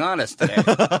 We're being honest today.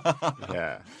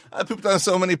 I pooped on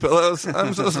so many pillows.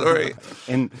 I'm so sorry.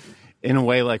 In a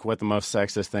way, like what the most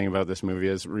sexist thing about this movie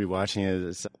is rewatching it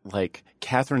is like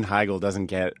Katherine Heigl doesn't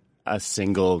get a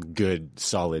single good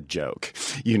solid joke,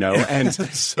 you know? And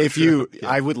if you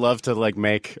I would love to like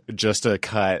make just a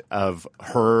cut of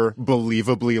her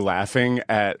believably laughing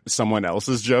at someone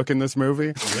else's joke in this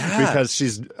movie because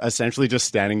she's essentially just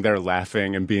standing there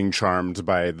laughing and being charmed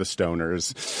by the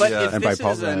stoners. But if this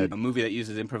is a movie that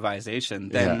uses improvisation,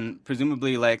 then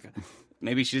presumably like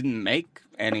maybe she didn't make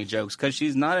any jokes because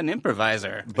she's not an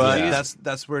improviser. But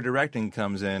that's where directing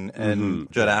comes in,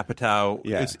 and Judd Apatow,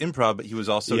 it's improv, but he was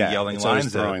also yelling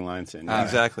lines, throwing lines in.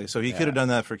 Exactly. So he could have done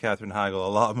that for Katherine Heigl a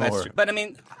lot more. That's true. But I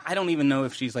mean, I don't even know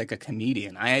if she's like a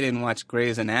comedian. I didn't watch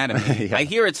Grey's Anatomy. I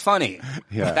hear it's funny.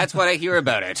 That's what I hear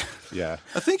about it. I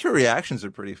think her reactions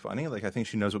are pretty funny. Like, I think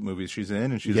she knows what movies she's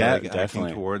in, and she's like acting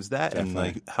towards that and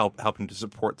like helping to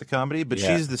support the comedy. But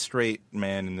she's the straight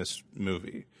man in this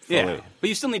movie. Yeah, but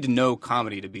you still need to know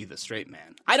comedy to be the straight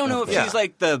man. I don't know if she's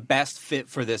like the best fit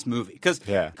for this movie because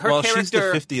her character. She's the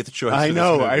 50th choice. I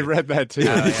know. I read that too.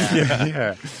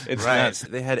 It's nuts.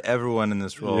 They had everyone in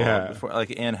this role. Before,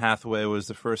 like Anne Hathaway was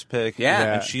the first pick.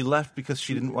 And she left because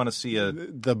she didn't want to see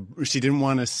She didn't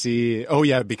want to see. Oh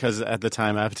yeah, because at the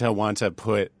time Apatow wanted to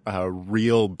put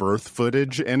real birth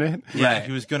footage in it. Yeah,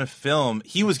 he was going to film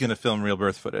real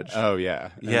birth footage. Oh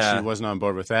yeah, and she wasn't on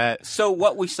board with that. So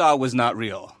what we saw was not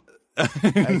real.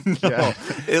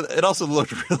 It also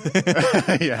looked really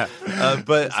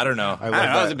but I don't know.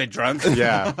 I was a bit drunk.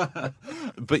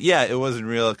 But it wasn't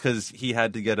real because he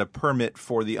had to get a permit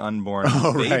for the unborn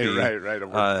baby. Right, a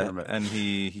work permit. And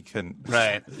he couldn't.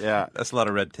 Right. That's a lot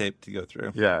of red tape to go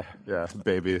through.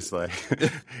 Baby's like,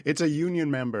 it's a union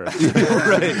member.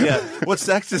 What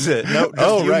sex is it? No,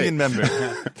 just union member.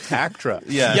 ACTRA.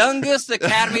 Youngest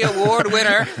Academy Award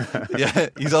winner.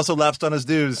 He's also lapsed on his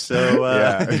dues, so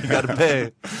you got to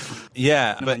pay.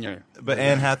 But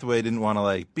Anne Hathaway didn't want to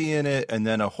like be in it, and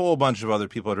then a whole bunch of other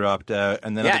people dropped out,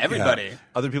 and then everybody,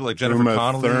 other people like Jennifer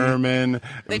Connelly, Thurman.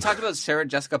 They talked about Sarah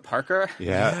Jessica Parker.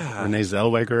 Renee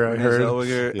Zellweger. I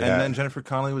heard. And then Jennifer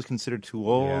Connelly was considered too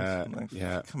old.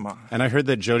 Come on. And I heard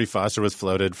that Jodie Foster was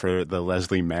floated for the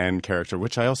Leslie Mann character,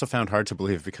 which I also found hard to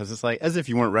believe because it's like as if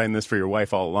you weren't writing this for your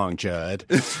wife all along, Judd.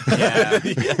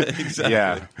 Exactly.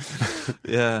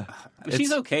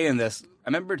 She's okay in this. I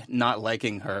remember not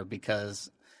liking her because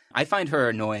I find her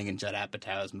annoying in Judd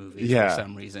Apatow's movies for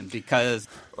some reason. Because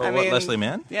Leslie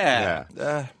Mann?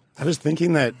 I was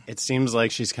thinking that it seems like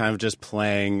she's kind of just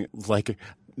playing like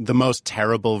the most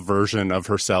terrible version of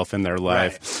herself in their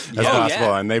life as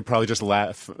possible, and they probably just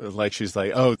laugh like she's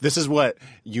like, "Oh, this is what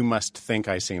you must think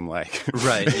I seem like."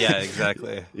 Right? Yeah,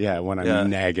 exactly. When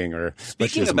I'm nagging her.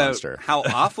 Speaking about how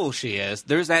awful she is,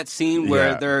 there's that scene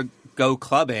where they're go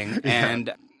clubbing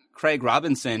and Craig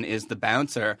Robinson is the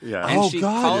bouncer, and she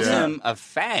calls him a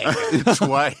fag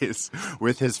twice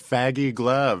with his faggy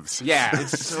gloves. Yeah,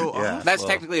 it's so awful. That's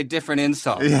technically a different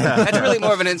insult. That's really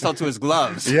more of an insult to his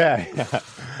gloves. But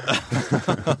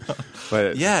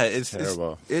it's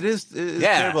terrible. It is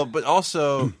terrible, but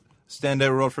also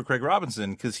standout role for Craig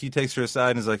Robinson because he takes her aside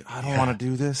and is like, "I don't want to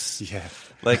do this."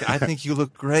 Like, I think you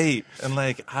look great, and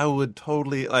like I would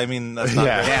totally. I mean, that's not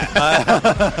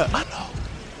I know.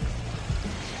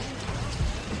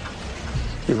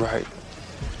 You're right.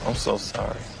 I'm so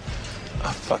sorry.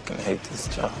 I fucking hate this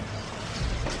job.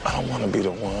 I don't want to be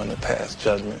the one to pass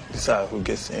judgment, decide who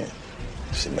gets in.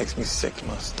 Shit makes me sick to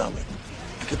my stomach.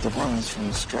 I get the runs from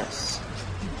the stress.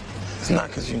 It's not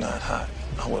because you're not hot.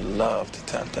 I would love to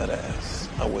tap that ass.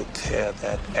 I would tear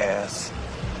that ass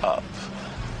up.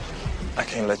 I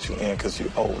can't let you in because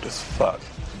you're old as fuck.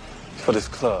 For this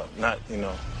club, not,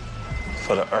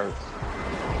 for the earth.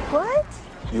 What?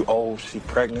 You old, she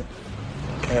pregnant.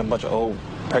 Can't have a bunch of old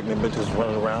pregnant bitches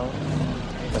running around.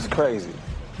 That's crazy.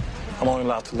 I'm only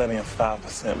allowed to let in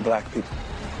 5% black people.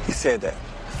 He said that,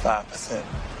 5%.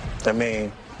 That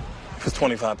means if it's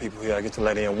 25 people here, I get to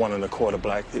let in 1 1/4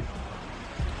 black people.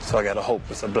 So I gotta hope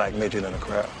it's a black midget in the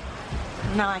crowd.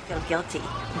 Now I feel guilty.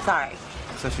 I'm sorry.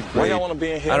 Why y'all want to be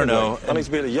in here? I don't know. I need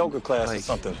to be at a yoga class or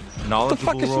something.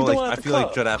 Knowledgeable role. Like, I feel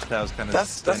like Judd Apatow's kind of.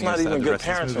 That's not even good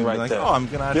parenting right there. Oh, I'm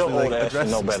gonna actually address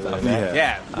no better than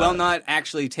that. Well, not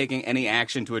actually taking any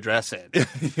action to address it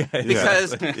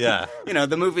because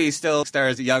the movie still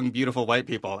stars young, beautiful white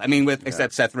people. I mean,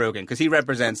 except Seth Rogen because he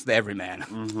represents the everyman.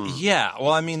 Yeah.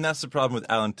 Well, I mean, that's the problem with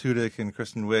Alan Tudyk and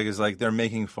Kristen Wiig is like they're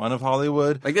making fun of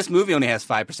Hollywood. Like this movie only has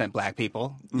 5% black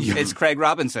people. It's Craig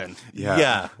Robinson.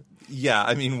 Yeah,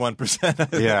 I mean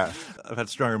 1%. I've had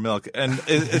stronger milk, and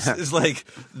it's like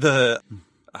the.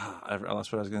 I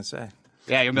lost what I was going to say.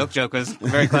 Yeah, your milk joke was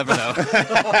very clever, though.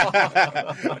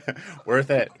 Worth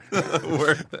it.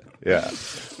 Worth it. Yeah.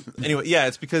 Anyway, yeah,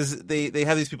 it's because they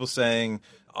have these people saying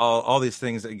all these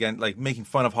things, again, like making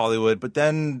fun of Hollywood, but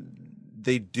then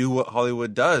they do what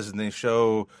Hollywood does, and they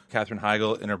show Katherine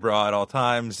Heigl in her bra at all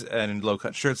times and in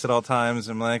low-cut shirts at all times.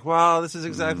 I'm like, wow, this is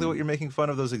exactly what you're making fun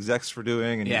of those execs for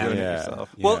doing, and you're doing it yourself.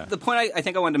 Well, the point I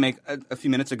think I wanted to make a few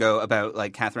minutes ago about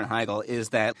like Katherine Heigl is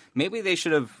that maybe they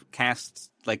should have cast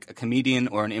like a comedian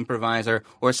or an improviser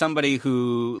or somebody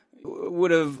who would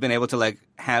have been able to like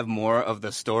have more of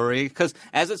the story, because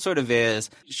as it sort of is,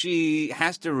 she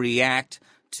has to react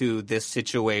to this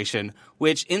situation,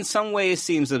 which in some ways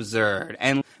seems absurd.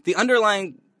 And the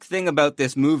underlying thing about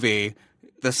this movie,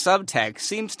 the subtext,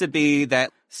 seems to be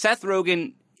that Seth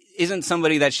Rogen isn't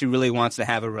somebody that she really wants to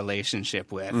have a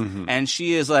relationship with. Mm-hmm. And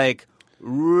she is like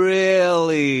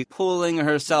really pulling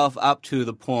herself up to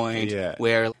the point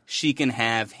where she can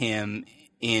have him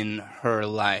in her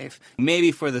life,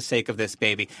 maybe for the sake of this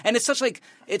baby. And it's such like,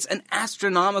 it's an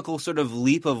astronomical sort of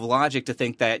leap of logic to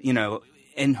think that, you know,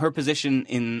 in her position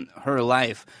in her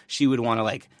life, she would want to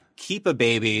like keep a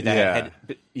baby that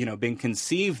had, you know, been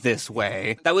conceived this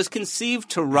way, that was conceived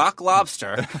to rock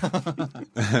lobster,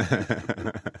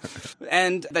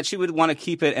 and that she would want to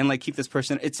keep it and like keep this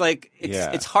person. It's like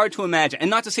it's hard to imagine, and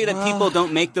not to say that people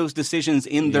don't make those decisions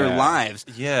in their lives.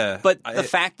 Yeah, but the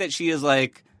fact that she is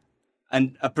like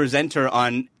a presenter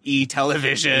on E!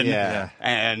 Television,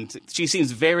 and she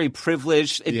seems very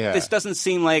privileged. This doesn't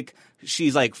seem like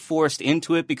she's like forced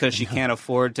into it because she can't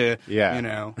afford to, you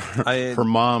know. Her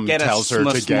mom get tells her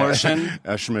to get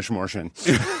a schmishmortion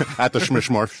at the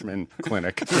schmishmortion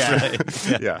clinic.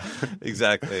 Yeah,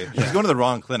 exactly. She's going to the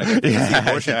wrong clinic. It's the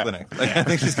abortion clinic. Like, I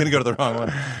think she's going to go to the wrong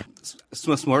one.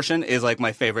 Schmishmortion is like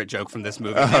my favorite joke from this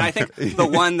movie, and I think the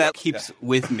one that keeps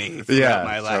with me throughout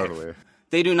my life. Totally.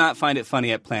 They do not find it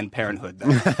funny at Planned Parenthood, though.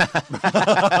 That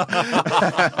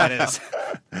is,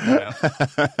 you know,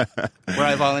 where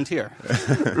I volunteer.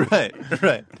 Right.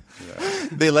 Yeah.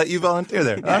 They let you volunteer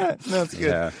there. All right, no, that's good.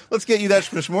 Yeah. Let's get you that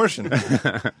schmishmortion.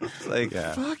 It's like,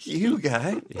 fuck you,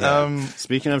 guy. Yeah.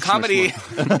 Speaking of comedy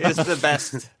is the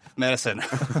best medicine.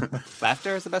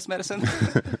 Laughter is the best medicine.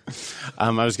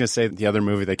 I was going to say the other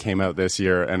movie that came out this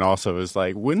year and also was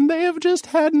like, wouldn't they have just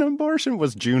had an abortion,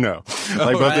 was Juno.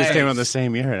 Like both these came out the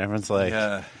same year, and everyone's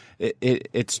like,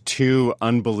 it's two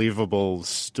unbelievable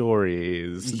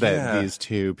stories that these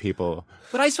two people...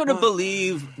 But I sort of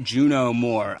believe Juno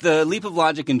more. The leap of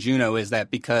logic in Juno is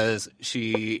that because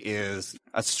she is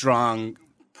a strong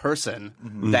person,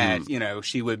 that, you know,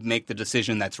 she would make the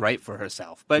decision that's right for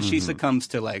herself. But she succumbs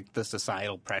to like the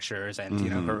societal pressures and,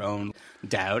 you know, her own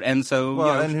doubt. And so, well,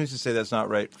 you know, and who's to say that's not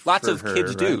right lots for of her, kids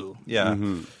right? do. Yeah.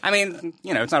 I mean,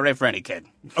 you know, it's not right for any kid.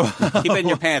 Keep it in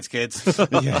your pants, kids.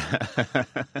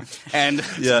 And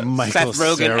Michael Seth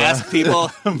Rogen Cera. asked people.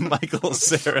 Michael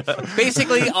Cera.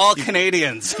 Basically all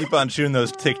Canadians. Keep on chewing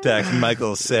those Tic Tacs,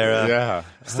 Michael Cera. Yeah.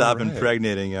 Stop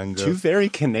impregnating young girls. Two very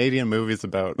Canadian movies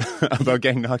about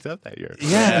getting knocked up that year.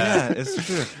 Yeah, it's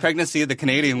true. Pregnancy the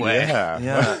Canadian way.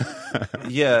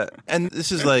 Yeah. And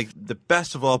this is like the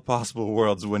best of all possible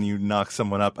worlds when you knock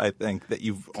someone up, I think, that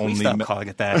you've only... Stop calling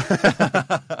it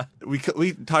that. We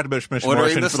talked about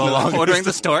schmishmortion for the longest. Ordering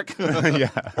the stork.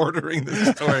 Ordering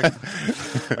the stork.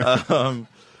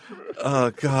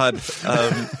 Oh, God.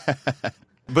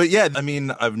 But yeah, I mean,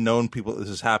 I've known people this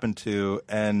has happened to,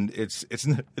 and it's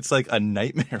like a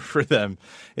nightmare for them.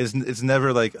 It's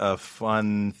never like a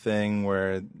fun thing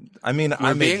where, I mean,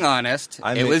 I'm being honest.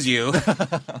 It was you.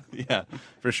 Yeah,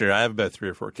 for sure. I have about 3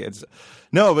 or 4 kids.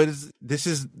 No, but this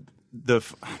is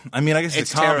I mean, I guess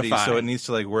it's a comedy, terrifying. so it needs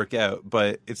to like work out.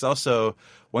 But it's also,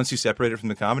 once you separate it from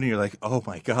the comedy, you're like, oh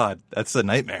my God, that's a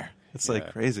nightmare. It's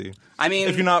like crazy. I mean,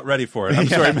 if you're not ready for it, I'm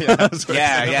sorry.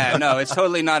 No, it's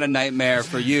totally not a nightmare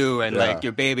for you, and like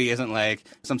your baby isn't like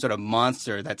some sort of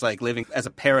monster that's like living as a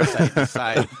parasite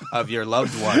inside of your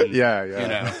loved one. You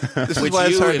know, this is which why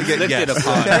it's you hard to get inflicted guests.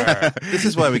 upon her. This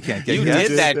is why we can't get You guests.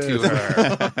 did that to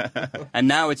her, and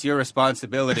now it's your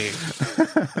responsibility.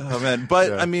 Oh man,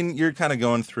 but I mean, you're kind of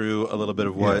going through a little bit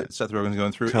of what Seth Rogen's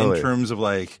going through in terms of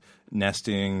like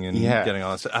nesting and getting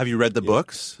all that stuff. Have you read the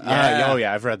books?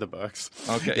 I've read the books.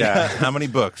 Okay. Yeah. How many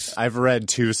books? I've read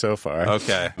 2 so far.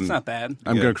 Okay. It's not bad.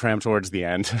 I'm going to cram towards the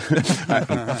end.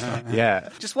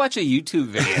 Just watch a YouTube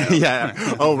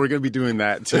video. Oh, we're going to be doing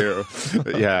that too.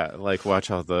 Like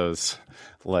watch all those.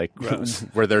 like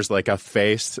where there's like a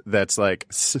face that's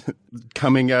like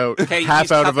coming out Okay, half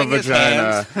he's out of a cupping his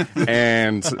vagina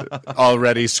and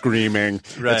already screaming.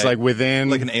 Right. It's like within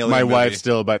Like an alien my movie. wife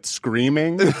still, but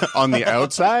screaming on the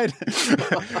outside.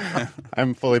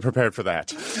 I'm fully prepared for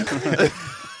that.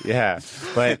 Yeah,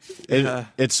 but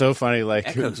it's so funny,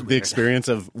 like the experience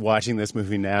of watching this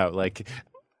movie now, like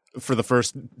for the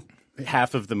first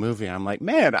half of the movie, I'm like,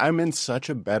 man, I'm in such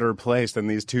a better place than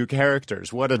these two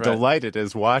characters. What a delight it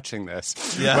is watching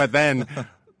this. Yeah. But then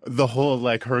the whole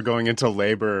like her going into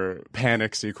labor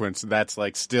panic sequence, that's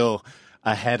like still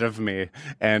ahead of me,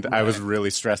 and I was really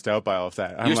stressed out by all of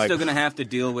that. You're still going to have to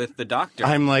deal with the doctor.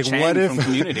 I'm like, Chang what if from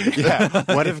Community?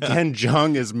 what if Ken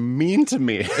Jeong is mean to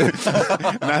me and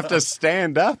I have to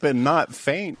stand up and not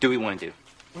faint? Do we want to do?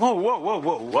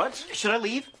 Whoa, what? Should I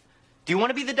leave? Do you want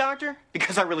to be the doctor?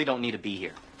 Because I really don't need to be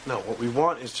here. No, what we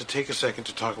want is to take a second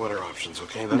to talk about our options,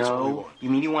 okay? That's what we want. You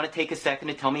mean you want to take a second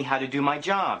to tell me how to do my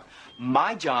job?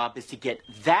 My job is to get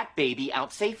that baby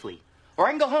out safely. Or I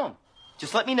can go home.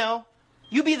 Just let me know.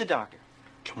 You be the doctor.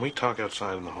 Can we talk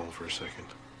outside in the hall for a second?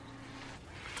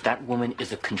 That woman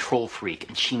is a control freak,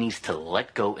 and she needs to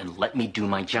let go and let me do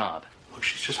my job. Look,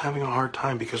 she's just having a hard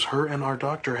time because her and our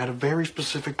doctor had a very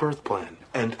specific birth plan,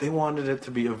 and they wanted it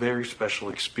to be a very special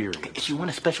experience. If you want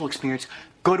a special experience,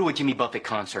 go to a Jimmy Buffett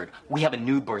concert. We have a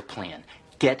new birth plan.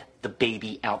 Get the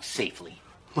baby out safely.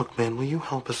 Look, man, will you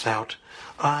help us out?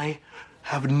 I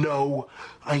have no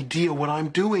idea what I'm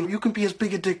doing. You can be as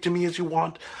big a dick to me as you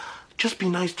want. Just be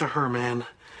nice to her, man.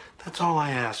 That's all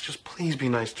I ask. Just please be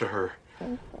nice to her.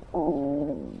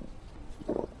 Ooh.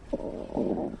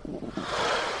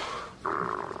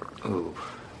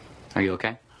 Are you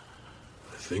okay?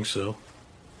 I think so.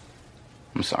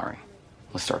 I'm sorry.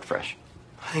 Let's start fresh.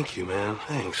 Thank you, man.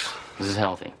 Thanks. This is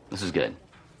healthy. This is good.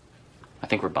 I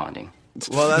think we're bonding.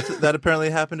 Well, that apparently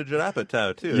happened to Judd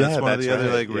Apatow too. Yeah, that's one of the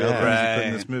other like real yeah. things he put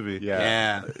in this movie.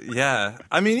 Yeah.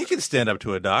 I mean, you can stand up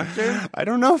to a doctor. I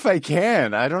don't know if I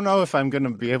can. I don't know if I'm going to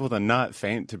be able to not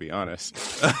faint, to be honest.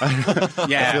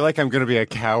 I feel like I'm going to be a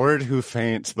coward who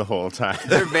faints the whole time.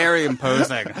 They're very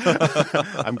imposing.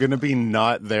 I'm going to be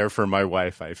not there for my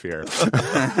wife, I fear.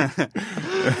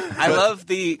 I love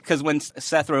because when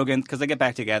Seth Rogen, because they get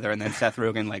back together, and then Seth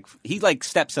Rogen he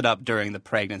steps it up during the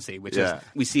pregnancy, which is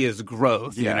we see his growth.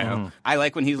 You know, I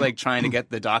like when he's like trying to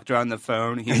get the doctor on the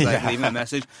phone. He's like leaving a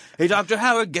message. Hey, Dr.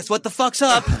 Howard, guess what the fuck's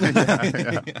up?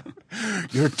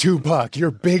 You're Tupac.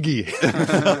 You're Biggie.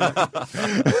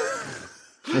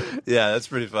 Yeah, that's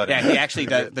pretty funny. Yeah, he actually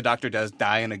does. The doctor does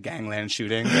die in a gangland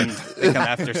shooting, and they come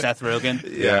after Seth Rogen.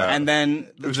 Yeah, and then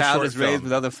the child is raised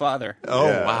without a father. Oh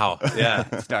wow! Yeah,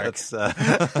 it's dark. That's,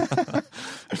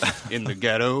 in the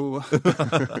ghetto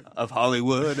of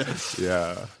Hollywood.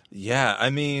 Yeah. I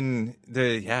mean,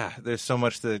 there's so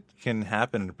much that can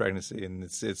happen in pregnancy, and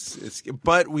it's.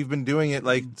 But we've been doing it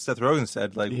like Seth Rogen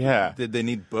said. Like, did they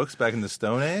need books back in the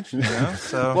Stone Age? You know,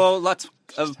 so well, lots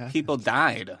of people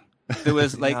died. There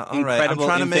was incredible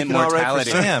infant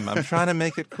mortality. I'm trying to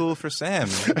make it cool for Sam.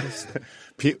 It's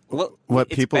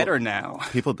better now.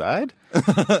 People died?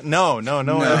 No.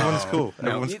 Everyone's cool.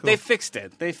 Everyone's cool. They fixed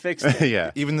it.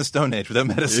 Yeah. Even the Stone Age without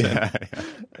medicine. Yeah.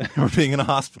 We're being in a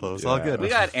hospital. It's all good. We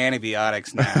got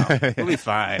antibiotics now. We'll be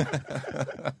fine.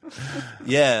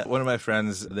 Yeah. One of my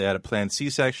friends, they had a planned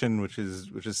C-section, which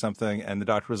is something, and the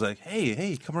doctor was like,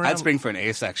 hey, come around. I'd spring for an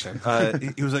A-section.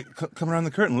 He was like, come around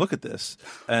the curtain, look at this.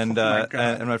 And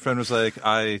and my friend was like,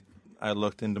 I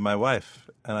looked into my wife,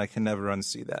 and I can never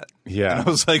unsee that. Yeah. And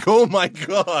I was like, oh my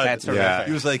God. That's horrific.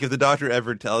 He was like, if the doctor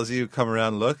ever tells you, come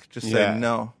around, look, just say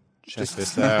no. Check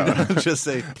this out. Just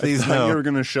say, please I thought no. you were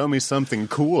going to show me something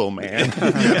cool, man.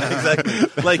 Yeah,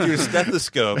 exactly. Like your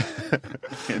stethoscope.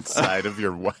 Inside of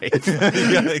your wife.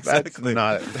 Yeah, exactly.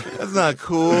 That's not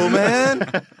cool, man.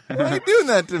 Why are you doing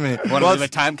that to me? Want to leave a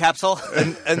time capsule?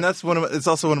 And that's it's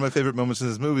also one of my favorite moments in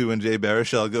this movie when Jay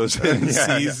Baruchel goes in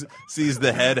and sees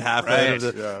the head half out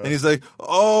of and he's like,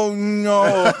 oh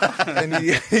no. And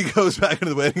he goes back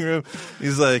into the waiting room.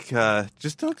 He's like,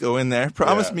 just don't go in there.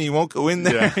 Promise me you won't go in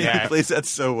there. He plays that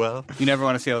so well. You never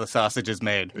want to see how the sausage is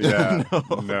made. Yeah. No.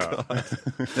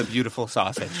 The beautiful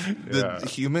sausage. The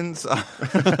humans.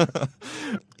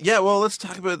 Yeah, well, let's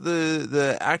talk about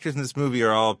the actors in this movie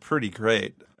are all pretty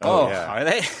great. Are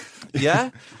they? Yeah,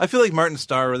 I feel like Martin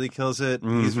Starr really kills it.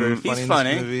 Mm-hmm. He's very funny. In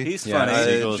this movie. He's funny.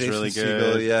 Segel's really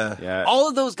good. Segel, yeah. All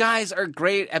of those guys are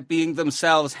great at being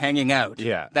themselves, hanging out.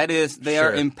 Yeah, that is, they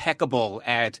are impeccable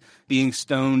at being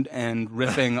stoned and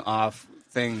riffing off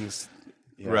things.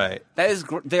 Yeah. Right. That is,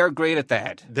 they are great at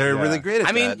that. They're really great at that.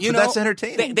 I mean, but that's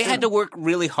entertaining. They had to work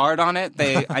really hard on it.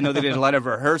 I know they did a lot of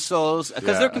rehearsals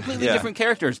because they're completely different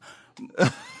characters.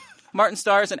 Martin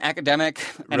Starr is an academic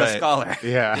and a scholar.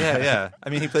 Yeah. I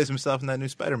mean, he plays himself in that new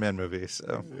Spider-Man movie,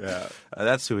 so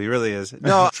that's who he really is.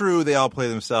 No, true, they all play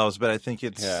themselves, but I think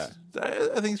it's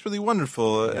I think it's really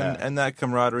wonderful, and that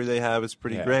camaraderie they have is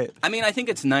pretty great. I mean, I think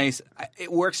it's nice.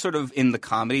 It works sort of in the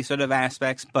comedy sort of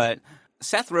aspects, but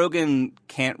Seth Rogen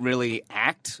can't really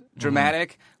act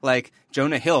dramatic. Like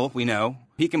Jonah Hill, we know.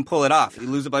 He can pull it off. He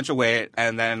lose a bunch of weight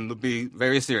and then be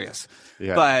very serious.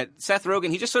 Yeah. But Seth Rogen,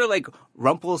 he just sort of like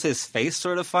rumples his face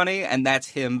sort of funny, and that's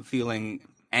him feeling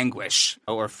anguish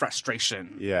or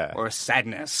frustration or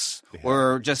sadness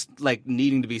or just like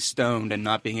needing to be stoned and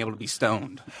not being able to be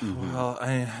stoned. Well,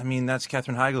 I mean, that's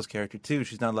Katherine Heigl's character, too.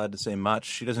 She's not allowed to say much.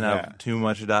 She doesn't have too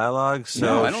much dialogue,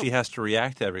 so she has to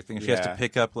react to everything. She has to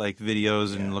pick up like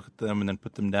videos and look at them and then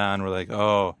put them down. We're like,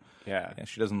 oh... Yeah,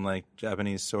 she doesn't like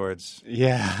Japanese swords.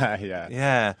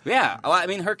 Yeah. Well, I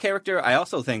mean, her character, I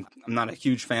also think, I'm not a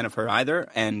huge fan of her either,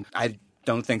 and I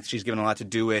don't think she's given a lot to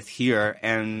do with here.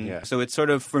 And so it's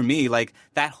sort of, for me, like,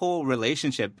 that whole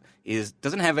relationship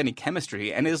doesn't have any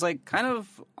chemistry and is, like, kind of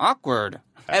awkward.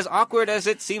 As awkward as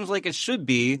it seems like it should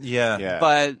be.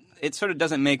 But it sort of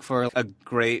doesn't make for a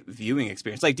great viewing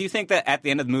experience. Like, do you think that at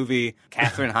the end of the movie,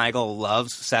 Katherine Heigl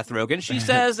loves Seth Rogen? She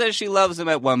says that she loves him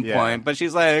at one point, but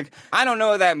she's like, I don't know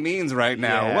what that means right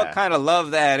now. What kind of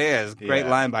love that is. Great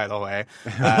line, by the way.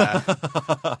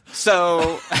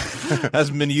 So... That's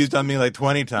been used on me like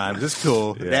 20 times. It's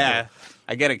cool. Yeah.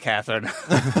 I get it, Katherine. You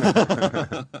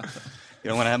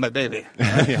don't want to have my baby.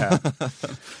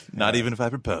 Not even if I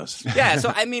propose. Yeah,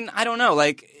 so, I mean, I don't know.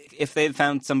 Like... If they'd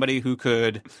found somebody who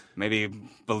could maybe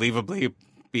believably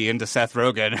be into Seth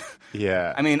Rogen,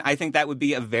 I mean, I think that would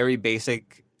be a very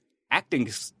basic acting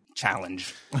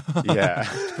challenge. To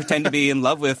pretend to be in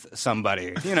love with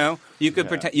somebody. You know, you could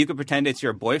pretend it's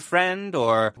your boyfriend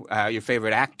or your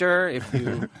favorite actor if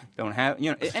you don't have,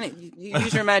 you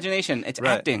use your imagination. It's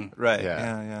acting. Right.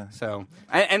 Yeah. So,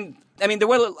 and I mean, there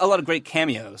were a lot of great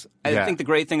cameos. I think the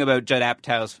great thing about Judd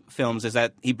Apatow's films is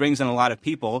that he brings in a lot of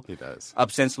people. He does.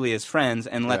 Ostensibly as friends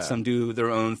and lets them do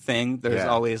their own thing. There's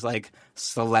always like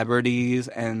celebrities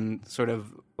and sort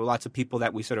of lots of people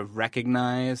that we sort of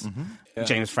recognize.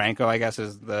 James Franco, I guess,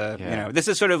 is this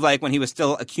is sort of like when he was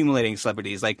still accumulating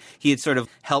celebrities. Like he had sort of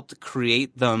helped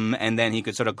create them and then he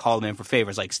could sort of call them in for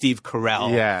favors, like Steve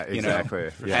Carell. Yeah, exactly.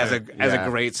 As a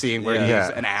great scene where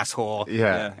he's an asshole.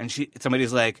 And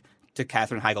somebody's like, to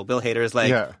Katherine Heigl, Bill Hader is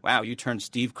like, wow, you turned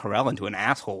Steve Carell into an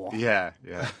asshole. Yeah.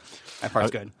 That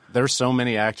part's good. There's so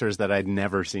many actors that I'd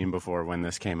never seen before when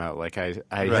this came out. Like, I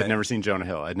had never seen Jonah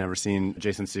Hill. I'd never seen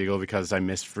Jason Segel because I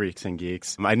missed Freaks and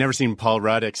Geeks. I'd never seen Paul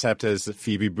Rudd except as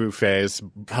Phoebe Buffay's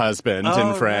husband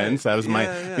in Friends. That was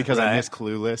because I missed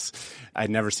Clueless. I'd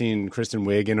never seen Kristen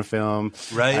Wiig in a film.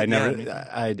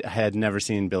 I had never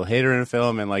seen Bill Hader in a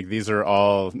film. And, like, this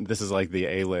is like the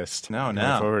A-list.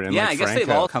 Forward. And, I guess they've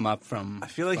all come up from I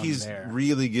feel like he's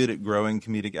really good at growing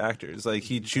comedic actors. Like,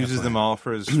 he chooses them all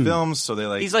for his films, so they,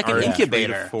 like, he's like an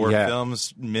incubator. 3 to 4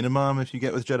 films minimum if you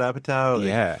get with Judd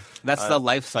Apatow. That's the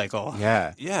life cycle.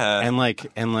 And like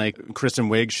Kristen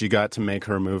Wiig, she got to make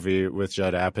her movie with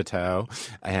Judd Apatow,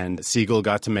 and Segel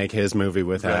got to make his movie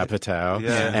with Apatow,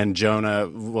 and Jonah,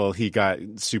 well, he got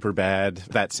Superbad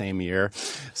that same year.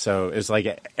 So it's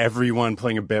like everyone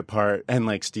playing a bit part, and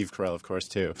like Steve Carell, of course,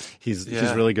 too. He's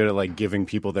really good at like giving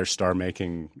people their star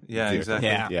making.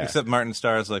 Exactly. Except Martin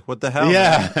Starr is like, what the hell?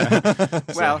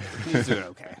 Well, he's doing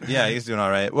okay. Yeah, he's doing all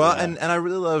right. Well, and I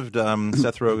really loved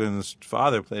Seth Rogen's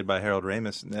father, played by Harold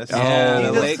Ramis in this. Yeah,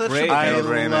 the late great Harold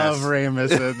Ramis. I love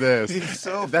Ramis in this. He's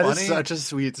so that funny. Is such a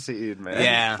sweet scene, man.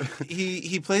 Yeah,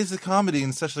 he plays the comedy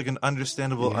in such like an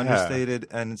understandable, understated,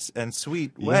 and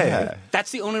sweet way.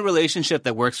 That's the only relationship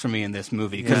that works for me in this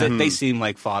movie because they seem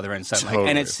like father and son,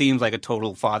 and it seems like a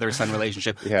total father-son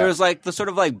relationship. There's like the sort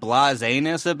of like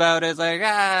blaseness about it, it's like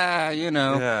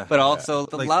but also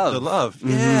the love. The love,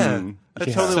 I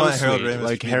totally want Harold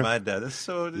Ramis to be my dad. That's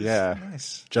so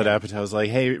nice. Judd Apatow's like,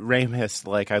 hey, Ramis,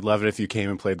 like, I'd love it if you came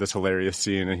and played this hilarious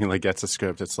scene. And he, like, gets a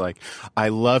script. It's like, I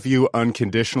love you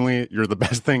unconditionally. You're the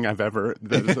best thing I've ever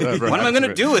What am I going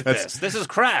to do with this? This is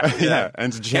crap.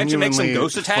 And it's genuinely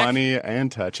funny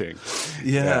and touching.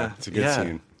 It's a good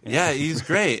scene. Yeah, he's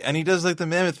great, and he does like the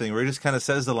Mammoth thing where he just kind of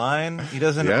says the line. He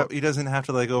doesn't have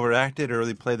to like overact it or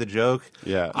really play the joke.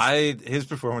 His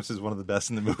performance is one of the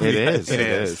best in the movie. It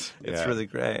is. It's really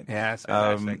great. Yeah, it's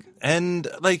fantastic. And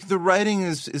like the writing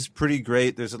is pretty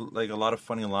great. There's like a lot of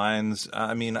funny lines.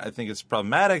 I mean, I think it's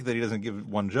problematic that he doesn't give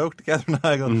one joke to Katherine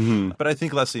Heigl, but I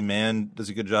think Leslie Mann does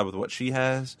a good job with what she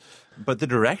has. But the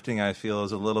directing, I feel,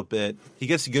 is a little bit. He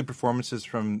gets good performances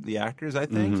from the actors, I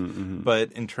think,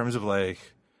 but in terms of like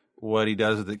what he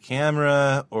does with the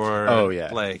camera or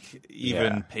like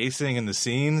even pacing in the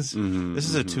scenes. This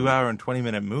is a 2 hour and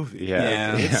 20-minute movie.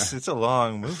 It's a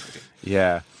long movie.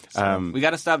 Yeah. So we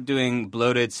got to stop doing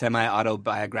bloated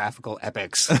semi-autobiographical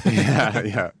epics.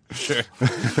 Sure.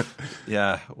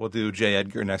 Yeah, we'll do J.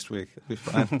 Edgar next week. It'll be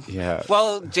fun. Yeah.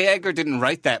 Well, J. Edgar didn't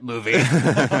write that movie.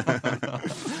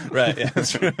 Right, yeah,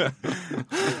 that's true.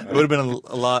 It would have been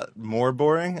a lot more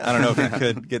boring. I don't know if it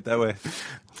could get that way.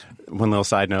 One little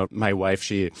side note, my wife,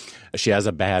 she has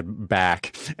a bad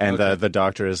back, and the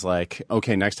doctor is like,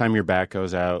 okay, next time your back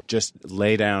goes out, just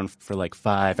lay down for like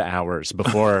 5 hours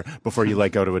before you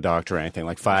like go to a doctor or anything,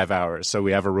 like 5 hours. So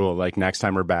we have a rule, like next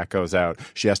time her back goes out,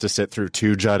 she has to sit through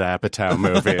 2 Judd Apatow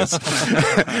movies.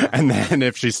 And then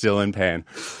if she's still in pain,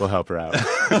 we'll help her out.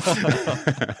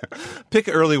 Pick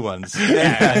early ones.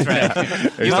 Yeah, that's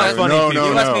right. You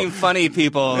must be funny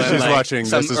people. She's like watching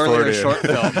some This Is earlier 40. short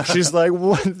film. She's like,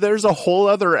 what? There's a whole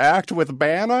other act with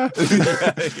Bana?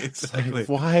 Exactly.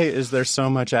 Why is there so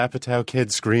much Apatow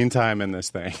kid screen time in this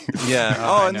thing?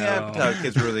 Yeah. And the Apatow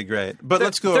kids are really great. But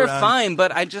let's go They're around. fine,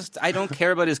 but I don't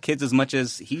care about his kids as much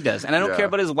as he does. And I don't care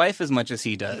about his wife as much as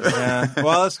he does. Yeah.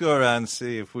 Well, let's go around and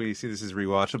see if we see this is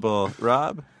rewatchable.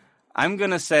 Rob? I'm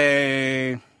going to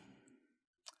say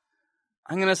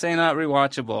not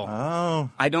rewatchable. Oh,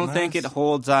 I don't think it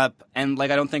holds up, and I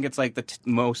don't think it's like the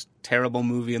most terrible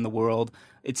movie in the world.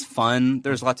 It's fun.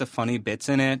 There's lots of funny bits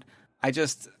in it. I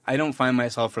don't find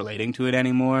myself relating to it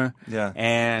anymore. Yeah.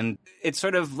 And it's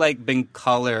sort of like been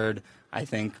colored, I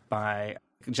think, by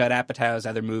Judd Apatow's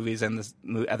other movies and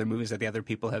the other movies that the other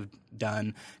people have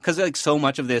done. Because like so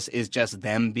much of this is just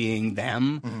them being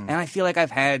them, and I feel like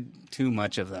I've had too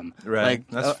much of them. Right, like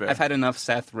that's fair. I've had enough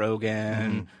Seth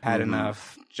Rogen, had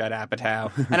enough Judd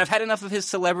Apatow, and I've had enough of his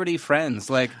celebrity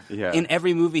friends. Like in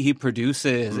every movie he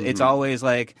produces, it's always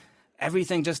like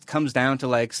everything just comes down to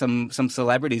like some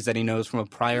celebrities that he knows from a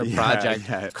prior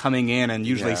project coming in and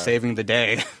usually saving the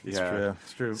day. It's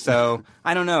true. So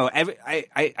I don't know.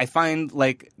 I find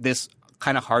like this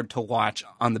kind of hard to watch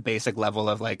on the basic level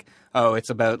of like, oh,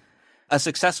 it's about a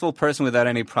successful person without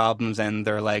any problems, and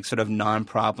they're like sort of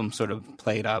non-problem sort of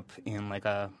played up in like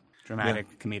a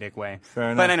dramatic, comedic way.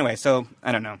 Fair enough. But anyway, so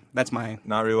I don't know. That's my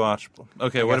not rewatchable.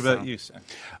 Okay, what about you, Sam?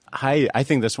 I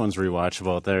think this one's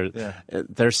rewatchable.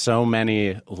 There's so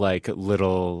many like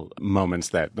little moments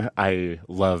that I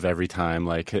love every time.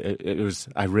 Like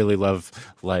I really love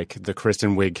like the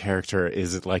Kristen Wiig character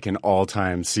is like an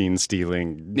all-time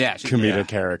scene-stealing comedic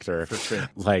character. For sure.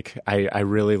 Like I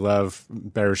really love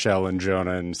Baruchel and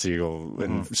Jonah and Siegel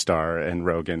and Starr and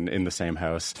Rogen in the same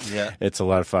house. Yeah, it's a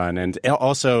lot of fun. And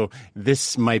also,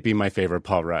 this might be my favorite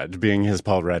Paul Rudd, being his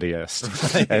Paul Ruddiest.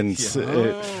 And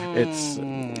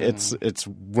it's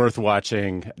worth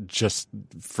watching just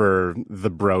for the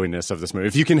broiness of this movie.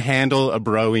 If you can handle a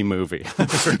broy movie,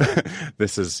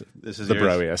 this is the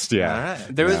broiest. Yeah. All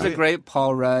right. There was a great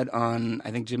Paul Rudd on,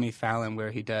 I think, Jimmy Fallon, where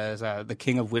he does The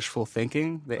King of Wishful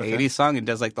Thinking, the 80s song, and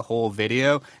does like the whole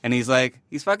video. And he's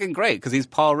fucking great because he's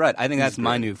Paul Rudd. I think that's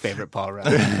my new favorite Paul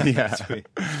Rudd. Yeah. Sweet.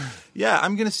 Yeah,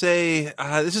 I'm going to say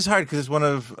this is hard because it's one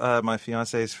of my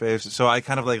fiance's faves, so I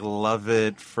kind of like love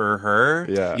it for her.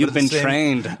 Yeah. You've been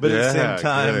trained. But at the same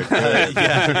time,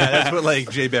 that's what like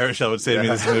Jay Baruchel would say to me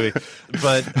in this movie.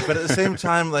 But at the same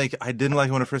time, like I didn't like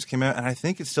it when it first came out, and I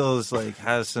think it still is like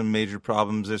has some major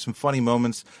problems. There's some funny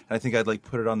moments, and I think I'd like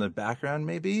put it on the background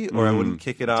maybe, or I wouldn't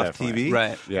kick it off TV.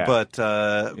 Right. Yeah. But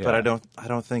I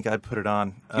don't think I'd put it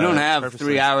on. You don't have purposely.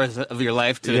 3 hours of your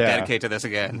life to dedicate to this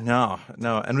again. No,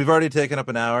 and we've already taken up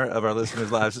an hour of our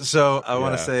listeners' lives. So I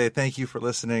want to say thank you for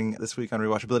listening this week on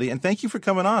Rewatchability, and thank you for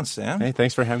coming on, Sam. Hey,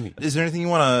 thanks for having me. Is there anything you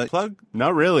want to plug?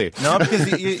 Not really. No,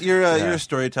 because you're a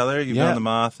storyteller. You've done The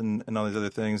Moth and all these other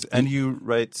things, and you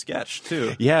write sketch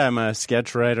too. Yeah, I'm a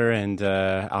sketch writer, and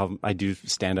I do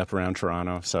stand up around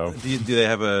Toronto. So do they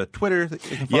have a Twitter? That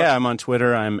you can follow? Yeah, I'm on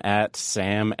Twitter. I'm at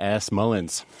Sam S.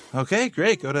 Mullins. Okay,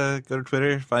 great. Go to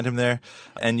Twitter, find him there,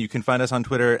 and you can find us on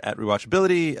Twitter at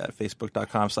Rewatchability, at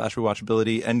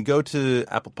Facebook.com/Rewatchability, and go to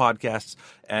Apple Podcasts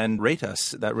and rate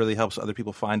us. That really helps other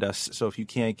people find us. So if you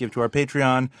can't give to our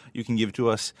Patreon, you can give to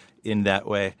us in that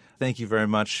way. Thank you very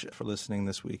much for listening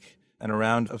this week. And a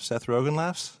round of Seth Rogen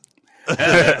laughs.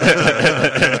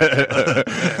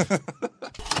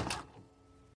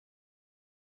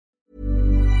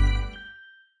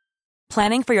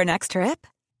 Planning for your next trip?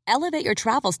 Elevate your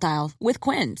travel style with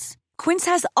Quince. Quince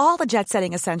has all the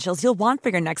jet-setting essentials you'll want for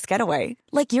your next getaway,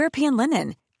 like European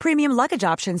linen, premium luggage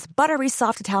options, buttery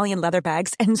soft Italian leather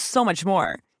bags, and so much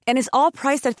more. And is all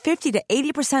priced at 50 to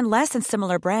 80% less than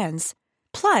similar brands.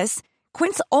 Plus,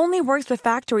 Quince only works with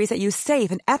factories that use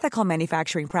safe and ethical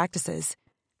manufacturing practices.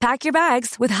 Pack your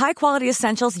bags with high-quality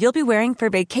essentials you'll be wearing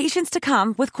for vacations to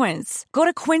come with Quince. Go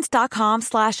to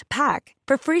quince.com/pack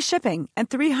for free shipping and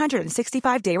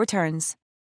 365-day returns.